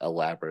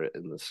elaborate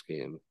in the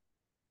scheme,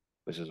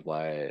 which is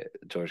why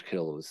George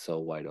Kittle was so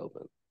wide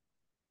open.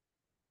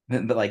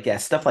 But like, yeah,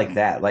 stuff like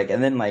that. Like,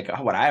 and then like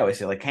what I always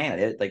say, like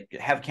Canada, like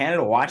have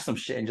Canada watch some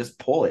shit and just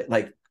pull it,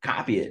 like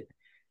copy it.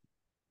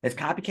 It's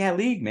copycat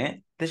league,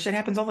 man. This shit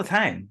happens all the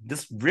time.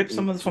 Just rip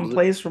some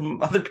plays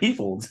from other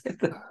people.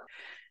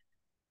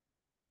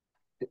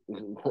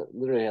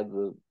 Literally had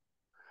the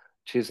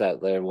Chiefs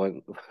out there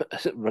one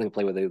running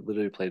play where they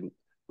literally played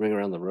Ring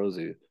Around the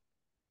Rosie.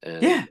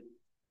 And Yeah.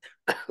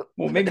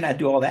 Well, maybe not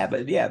do all that,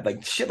 but yeah,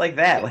 like shit like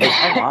that. Like,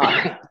 come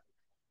on.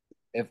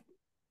 if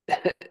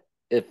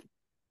if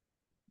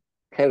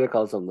Canada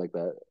calls something like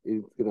that,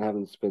 he's gonna have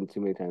him spin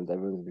too many times.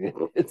 Everyone's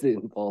gonna get the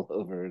ball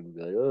over and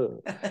be like,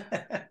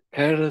 "Oh,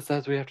 Canada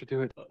says we have to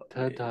do it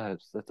 10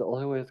 times. That's the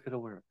only way it's gonna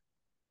work."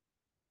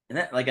 And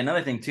that, like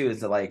another thing too,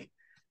 is that like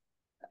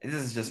this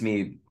is just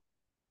me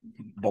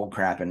bull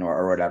crapping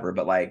or whatever,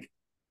 but like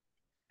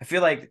I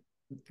feel like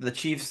the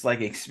Chiefs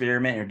like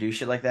experiment or do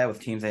shit like that with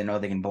teams they know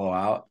they can blow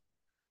out.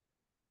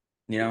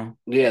 You know,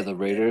 Yeah, the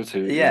Raiders,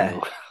 who yeah,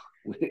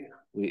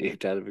 we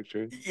eked out a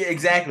victory. yeah,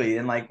 exactly.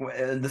 And like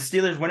the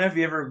Steelers, whenever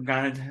you ever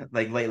gone into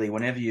like lately,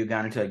 whenever you've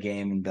gone into a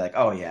game and be like,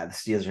 oh yeah, the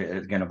Steelers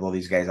are gonna blow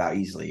these guys out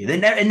easily.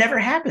 It never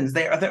happens.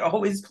 They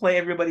always play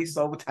everybody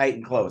so tight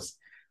and close.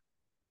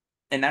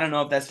 And I don't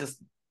know if that's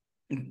just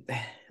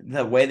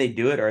the way they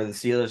do it or the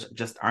Steelers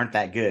just aren't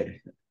that good.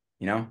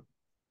 You know?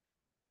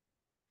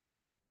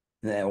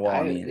 Yeah, well,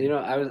 I mean,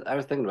 I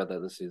was thinking about that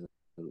this season.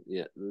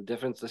 Yeah, the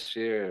difference this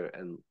year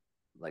and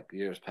like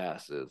years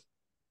past is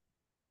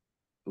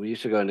we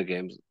used to go into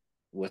games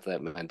with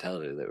that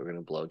mentality that we're going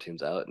to blow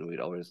teams out, and we'd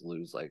always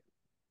lose like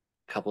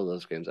a couple of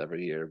those games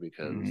every year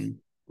because mhm.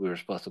 we were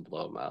supposed to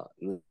blow them out.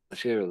 And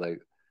this year,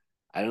 like,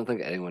 I don't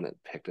think anyone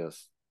had picked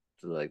us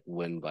to like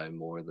win by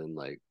more than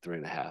like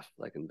 3.5,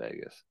 like in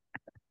Vegas,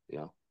 you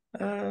know.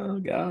 Oh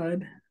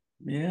God,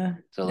 yeah,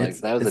 So like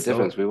that was the it's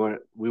difference. so.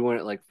 We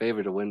weren't like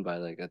favored to win by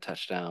like a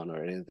touchdown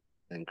or anything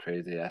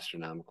crazy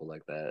astronomical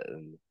like that,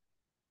 and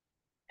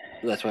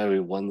that's why we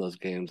won those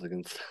games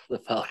against the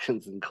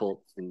Falcons and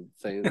Colts and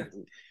Saints.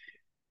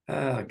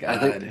 Oh I think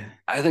God.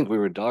 I think we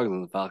were dogs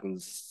on the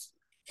Falcons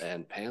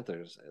and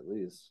Panthers at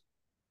least.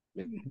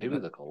 Maybe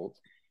the Colts.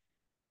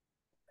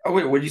 Oh,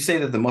 wait, would you say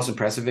that the most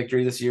impressive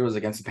victory this year was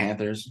against the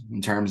Panthers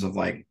in terms of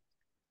like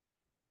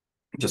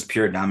just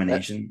pure That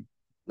domination?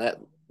 that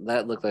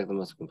that looked like the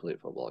most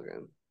complete football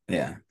game.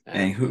 Yeah.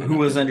 And And who and who I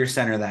was think under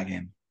center that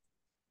game?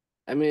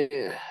 I mean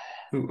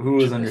Who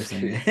was under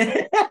Trubisky.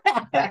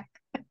 center?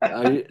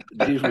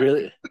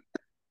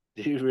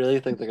 Do you really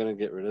think they're gonna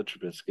get rid of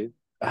Trubisky?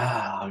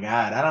 Oh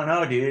God, I don't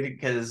know, dude.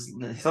 Because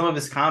some of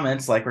his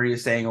comments, like where he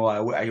was saying, "Oh,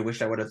 I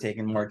wish I would have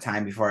taken more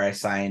time before I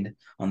signed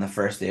on the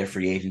first day of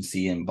free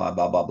agency," and blah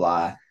blah blah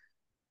blah.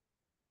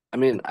 I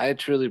mean, I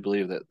truly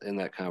believe that in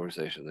that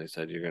conversation they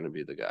said you're gonna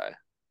be the guy.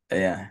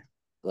 Yeah.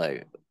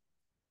 Like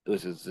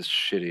this is just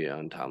shitty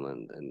on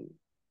Tomlin and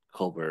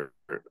Colbert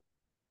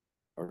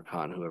or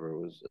Khan, whoever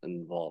was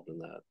involved in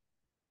that.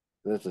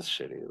 This is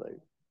shitty. Like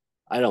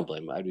I don't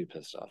blame him. I'd be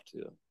pissed off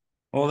too.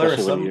 Well, there was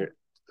Especially when some. you're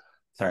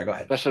Sorry, go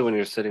ahead. especially when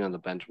you're sitting on the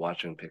bench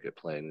watching Pickett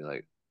play and you're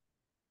like,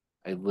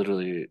 I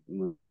literally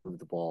moved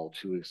the ball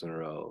 2 weeks in a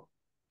row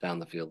down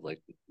the field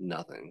like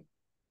nothing.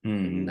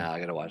 And Hmm. now I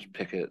gotta watch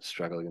Pickett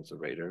struggle against the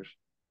Raiders.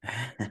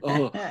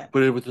 Oh,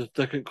 but it was the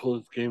second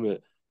coldest game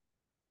at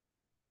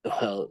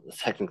well,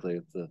 technically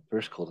it's the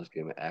first coldest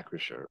game at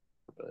Acrisure,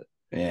 but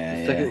Yeah,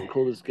 the yeah. second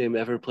coldest game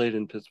ever played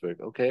in Pittsburgh.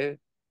 Okay.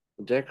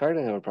 Derek Carr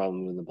didn't have a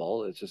problem moving the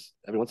ball. It's just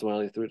every once in a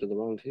while he threw it to the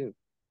wrong team.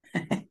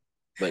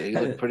 But he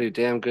looked pretty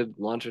damn good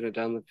launching it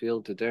down the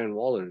field to Darren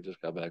Waller, who just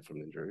got back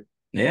from injury.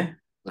 Yeah,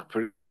 Looked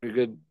pretty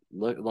good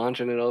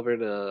launching it over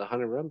to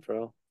Hunter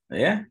Renfro.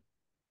 yeah.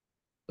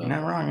 You're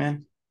not So wrong,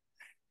 man.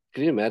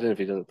 can you imagine if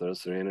he doesn't throw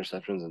 3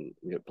 interceptions and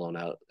get blown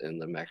out in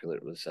the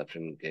immaculate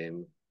reception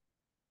game?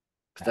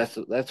 Because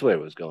that's the way it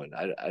was going.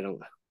 I don't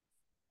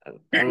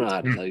know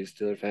how to tell you,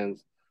 Steeler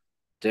fans.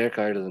 Derek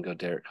Carr doesn't go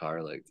Derek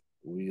Carr. Like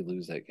we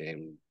lose that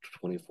game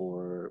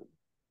 24,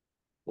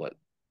 what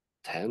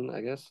 10?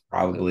 I guess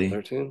Probably.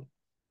 13.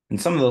 And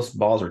some of those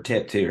balls were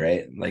tipped too,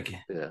 right? Like,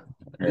 Yeah,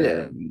 or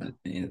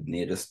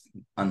yeah. just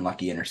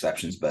unlucky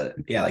interceptions. But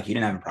yeah, like he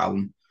didn't have a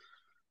problem.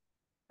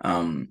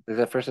 Like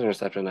that first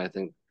interception, I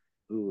think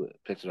who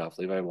picked it off?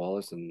 Levi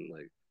Wallace, and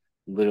like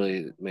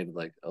literally made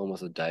like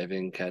almost a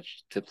diving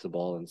catch, tips the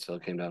ball, and still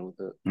came down with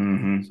it.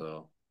 Mm-hmm.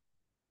 So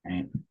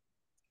Right.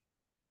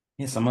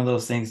 Yeah, some of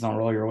those things don't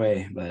roll your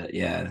way, but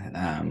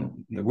yeah,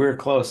 we're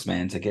close,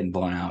 man, to getting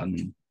blown out,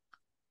 and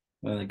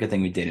well, good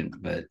thing we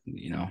didn't. But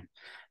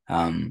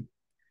um,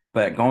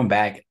 but going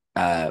back,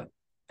 I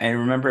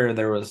remember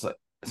there was like,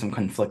 some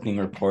conflicting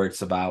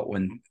reports about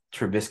when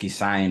Trubisky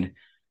signed,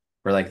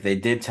 where like they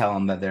did tell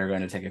him that they're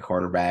going to take a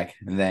quarterback,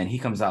 and then he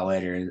comes out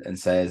later and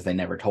says they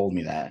never told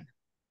me that.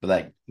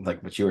 But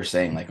like what you were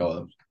saying, like,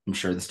 oh, I'm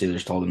sure the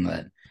Steelers told him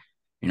that,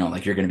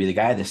 like you're going to be the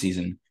guy this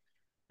season.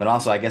 But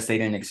also, I guess they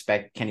didn't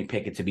expect Kenny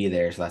Pickett to be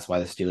there, so that's why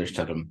the Steelers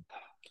took him.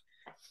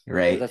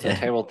 Right. that's a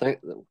terrible thing.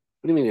 What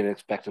do you mean you didn't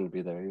expect him to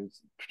be there? He was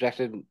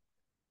projected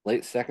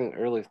late second,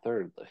 early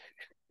third.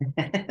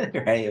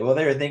 Right. Well,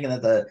 they were thinking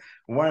that the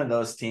one of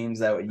those teams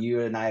that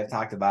you and I have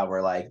talked about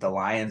were like the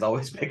Lions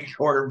always pick a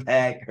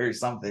quarterback or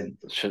something.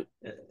 Should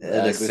like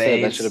we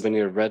said, that should have Saints. been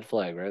your red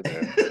flag right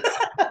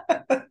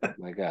there.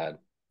 My God.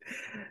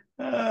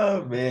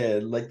 Oh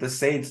man, like the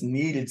Saints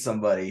needed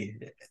somebody,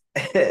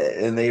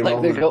 and they Like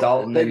rolled with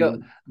Dalton they go,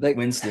 and they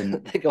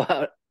Winston. they go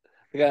out,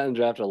 they got and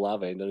draft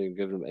Olave and don't even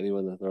give them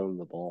anyone to throw him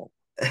the ball.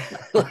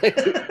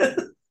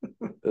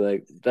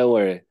 like, don't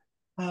worry.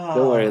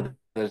 Oh,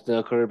 There's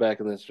no quarterback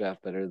in this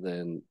draft better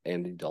than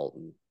Andy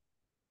Dalton.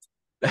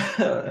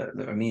 I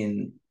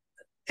mean,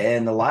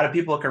 and a lot of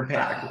people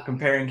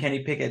comparing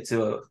Kenny Pickett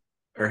to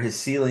or his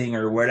ceiling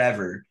or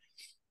whatever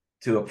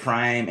to a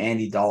prime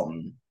Andy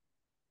Dalton.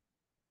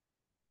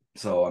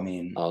 So I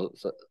mean, Oh,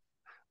 so,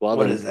 well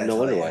what then does that no tell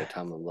wonder you? why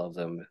Tomlin loves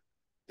him.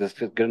 Just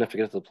good enough to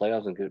get to the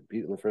playoffs and get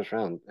beat in the first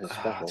round is Oh,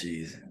 special.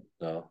 jeez.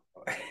 So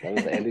That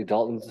was Andy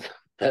Dalton's.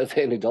 That was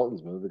Andy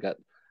Dalton's move. It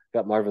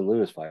got Marvin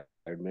Lewis fired.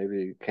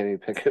 Maybe Kenny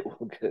Pickett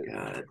will get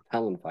God.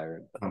 Helen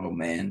fired. Oh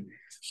man.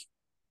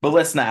 But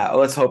let's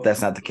hope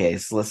that's not the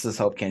case. Let's just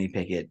hope Kenny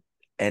Pickett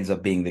ends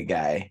up being the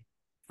guy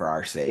for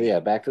our But sake. yeah,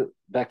 back to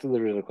the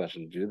original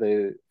question. Do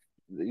they?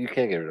 You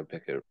can't get rid of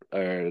Pickett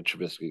or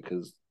Trubisky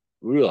because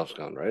Rudolph's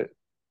gone, right?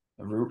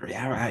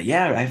 Yeah,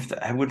 yeah.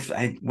 I would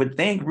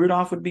think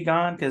Rudolph would be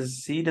gone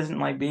because he doesn't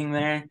like being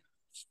there.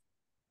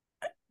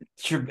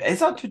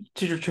 It's up to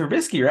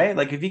Trubisky, right?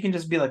 Like if he can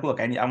just be like, look,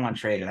 I want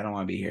traded. I don't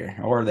want to be here,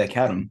 or they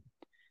cut him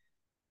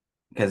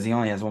because he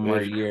only has one I mean,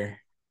 more if year.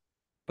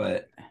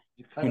 But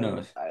you cut who him,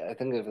 knows? I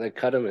think if they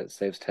cut him, it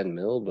saves 10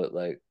 mil. But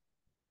like,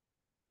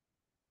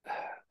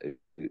 who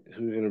are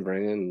you gonna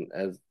bring in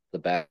as the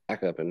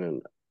backup in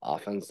an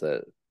offense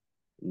that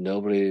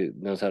nobody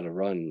knows how to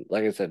run?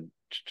 Like I said,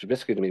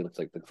 Trubisky to me looks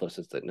like the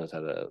closest that knows how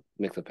to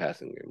make the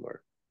passing game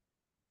work.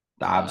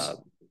 Dobbs.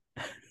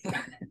 Uh,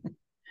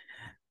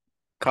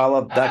 Call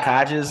up Duck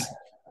Hodges.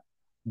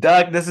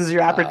 Doug, this is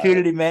your uh,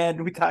 opportunity,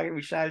 man.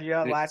 We shouted you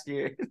out last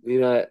year. you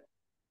know what?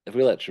 If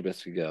we let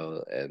Trubisky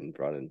go and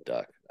brought in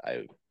Duck,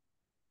 I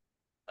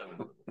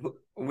would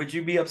Would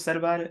you be upset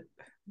about it?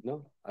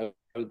 no, I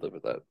would live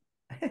with that.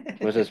 As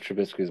much as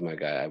Trubisky is my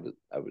guy, I would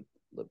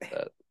live with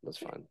that. That's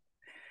fine.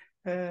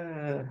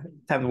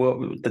 Time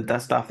to the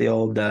dust off the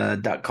old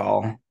duck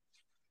call.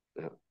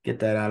 Yeah. Get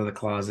that out of the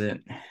closet.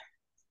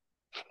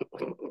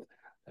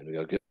 And we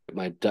go get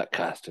my Duck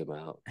costume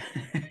out.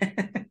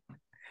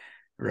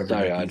 Rubber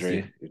Sorry, duckies,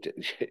 Audrey,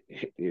 dude.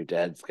 your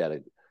dad's got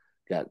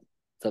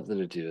something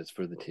to do. It's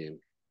for the team.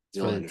 It's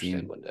You'll for the understand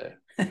team. one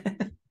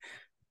day.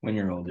 When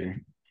you're older.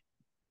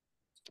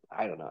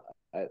 I don't know.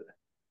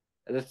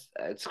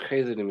 It's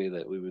crazy to me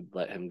that we would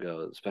let him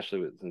go,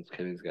 especially since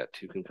Kenny's got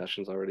 2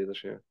 concussions already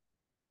this year.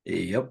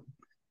 Yep.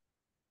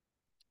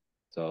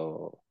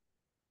 So,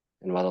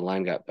 and while the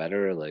line got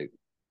better, like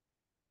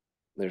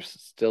there's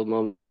still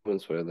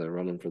moments where they're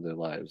running for their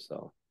lives.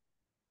 So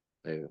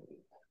they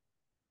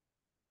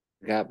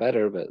got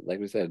better, but like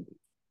we said, you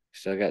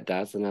still got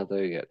Dotson out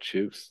there. You got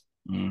Chooks.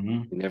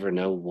 Mm-hmm. You never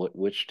know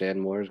which Dan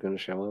Moore is going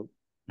to show up.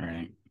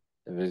 Right.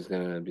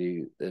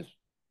 If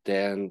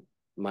Dan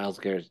Miles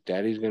Garrett's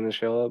daddy's going to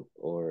show up,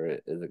 or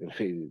is it going to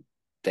be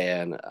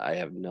Dan? I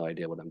have no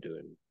idea what I'm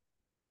doing.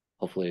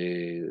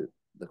 Hopefully,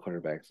 the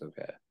quarterback's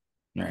okay.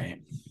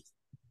 Right.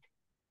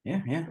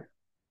 Yeah, yeah.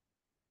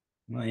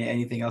 Well, yeah,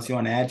 anything else you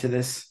want to add to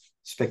this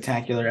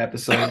spectacular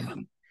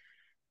episode?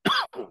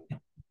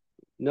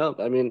 No,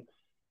 I mean,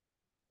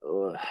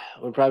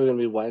 we're probably going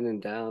to be winding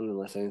down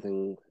unless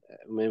anything.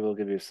 Maybe we'll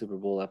give you a Super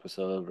Bowl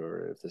episode,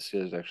 or if the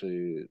Steelers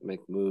actually make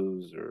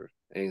moves or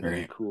anything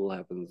Right. cool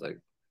happens, like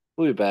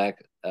we'll be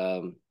back.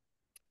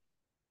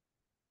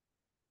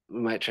 We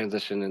might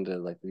transition into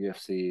like the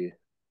UFC.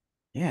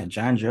 Yeah,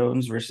 John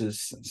Jones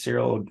versus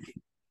Cyril.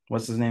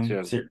 What's his name?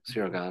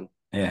 Cyril Gone.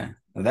 Yeah.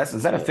 That's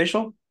is that So,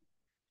 official?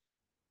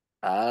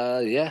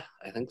 yeah,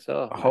 I think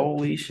so. I've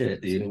Holy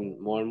shit, dude. seen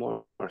more and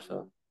more.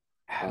 So,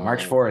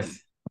 March um, 4th.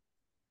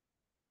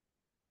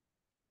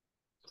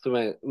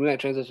 we might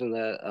transition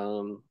that.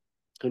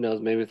 Who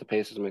knows? Maybe if the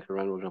Pacers make a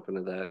run, we'll jump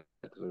into that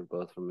because we're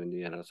both from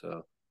Indiana.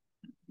 So,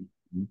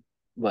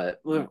 but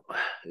we'll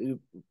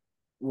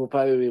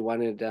probably be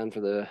winding it down for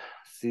the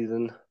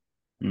season.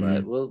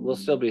 But Mm-hmm. we'll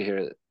still be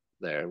here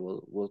there.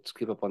 We'll just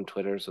keep up on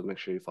Twitter. So make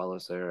sure you follow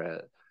us there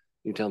at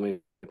You Tell Me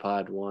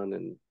Pod One,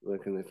 and where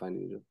can they find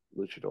you,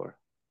 Luchador?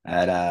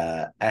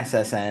 At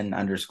SSN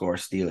underscore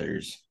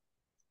Steelers.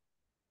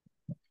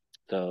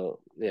 So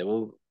yeah,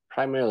 we'll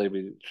primarily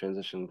be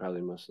transitioning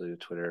probably mostly to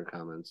Twitter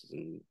comments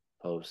and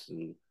posts,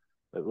 and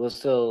but we'll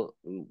still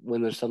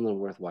when there's something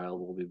worthwhile,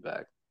 we'll be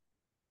back.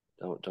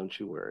 Don't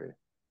you worry.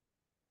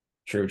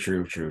 True,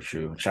 true, true,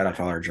 true. Shout out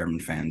to all our German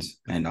fans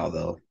and all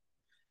the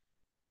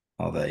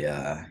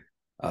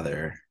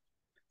other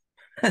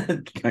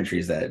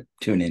countries that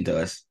tune into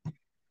us.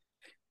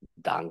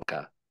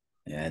 Danka.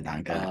 Yeah,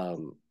 danke.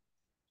 Um,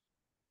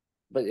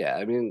 but yeah,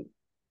 I mean,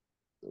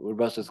 we're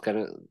both just kind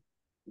of.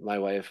 My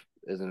wife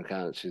is an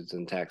accountant; she's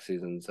in tax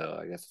season, so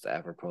I guess it's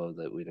apropos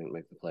that we didn't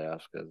make the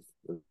playoffs because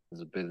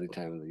it's a busy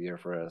time of the year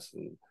for us,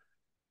 and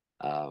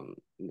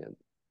you know,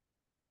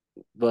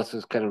 Bus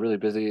is kind of really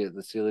busy.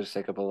 The Steelers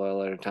take up a lot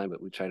of our time,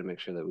 but we try to make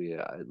sure that we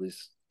at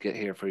least get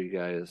here for you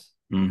guys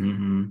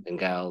Mm-hmm. and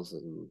gals,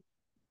 and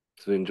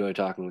so we enjoy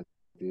talking with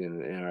you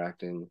and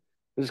interacting,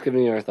 and just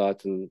giving you our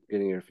thoughts and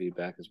getting your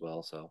feedback as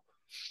well. So,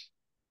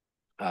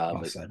 Well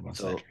but said, well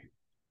said.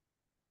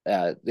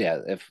 so yeah,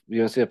 if you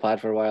don't see a pod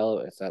for a while,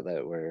 it's not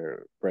that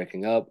we're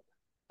breaking up.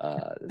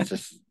 It's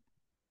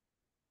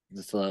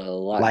just a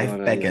lot Life going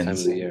on this time of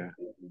beckons. the year.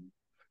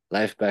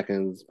 Life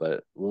beckons,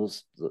 but we'll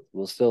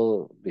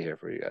still be here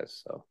for you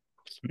guys. So,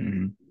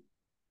 Mm-hmm.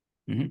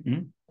 Mm-hmm.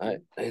 all right,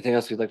 anything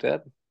else you'd like to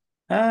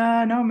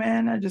add? No,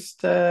 man.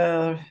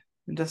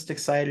 Just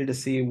excited to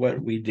see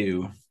what we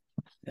do.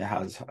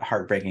 How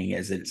heartbreaking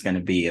is it's going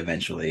to be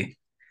eventually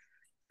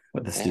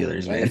with the Yeah,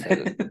 Steelers, like I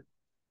said,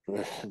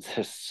 man.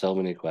 there's so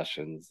many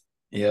questions,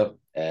 Yep.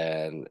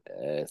 and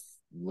it's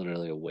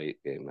literally a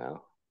wait game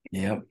now.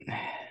 Yep.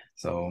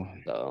 So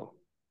So,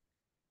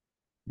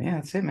 yeah,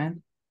 that's it,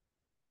 man.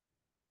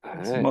 all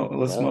right.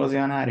 Let's Well, mosey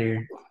on out of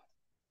here.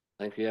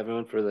 thank you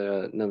everyone for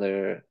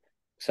another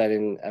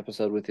exciting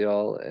episode with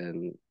y'all,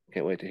 and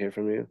can't wait to hear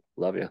from you.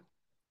 Love you.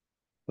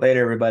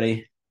 Later,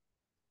 everybody.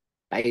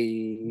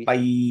 Bye.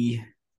 Bye.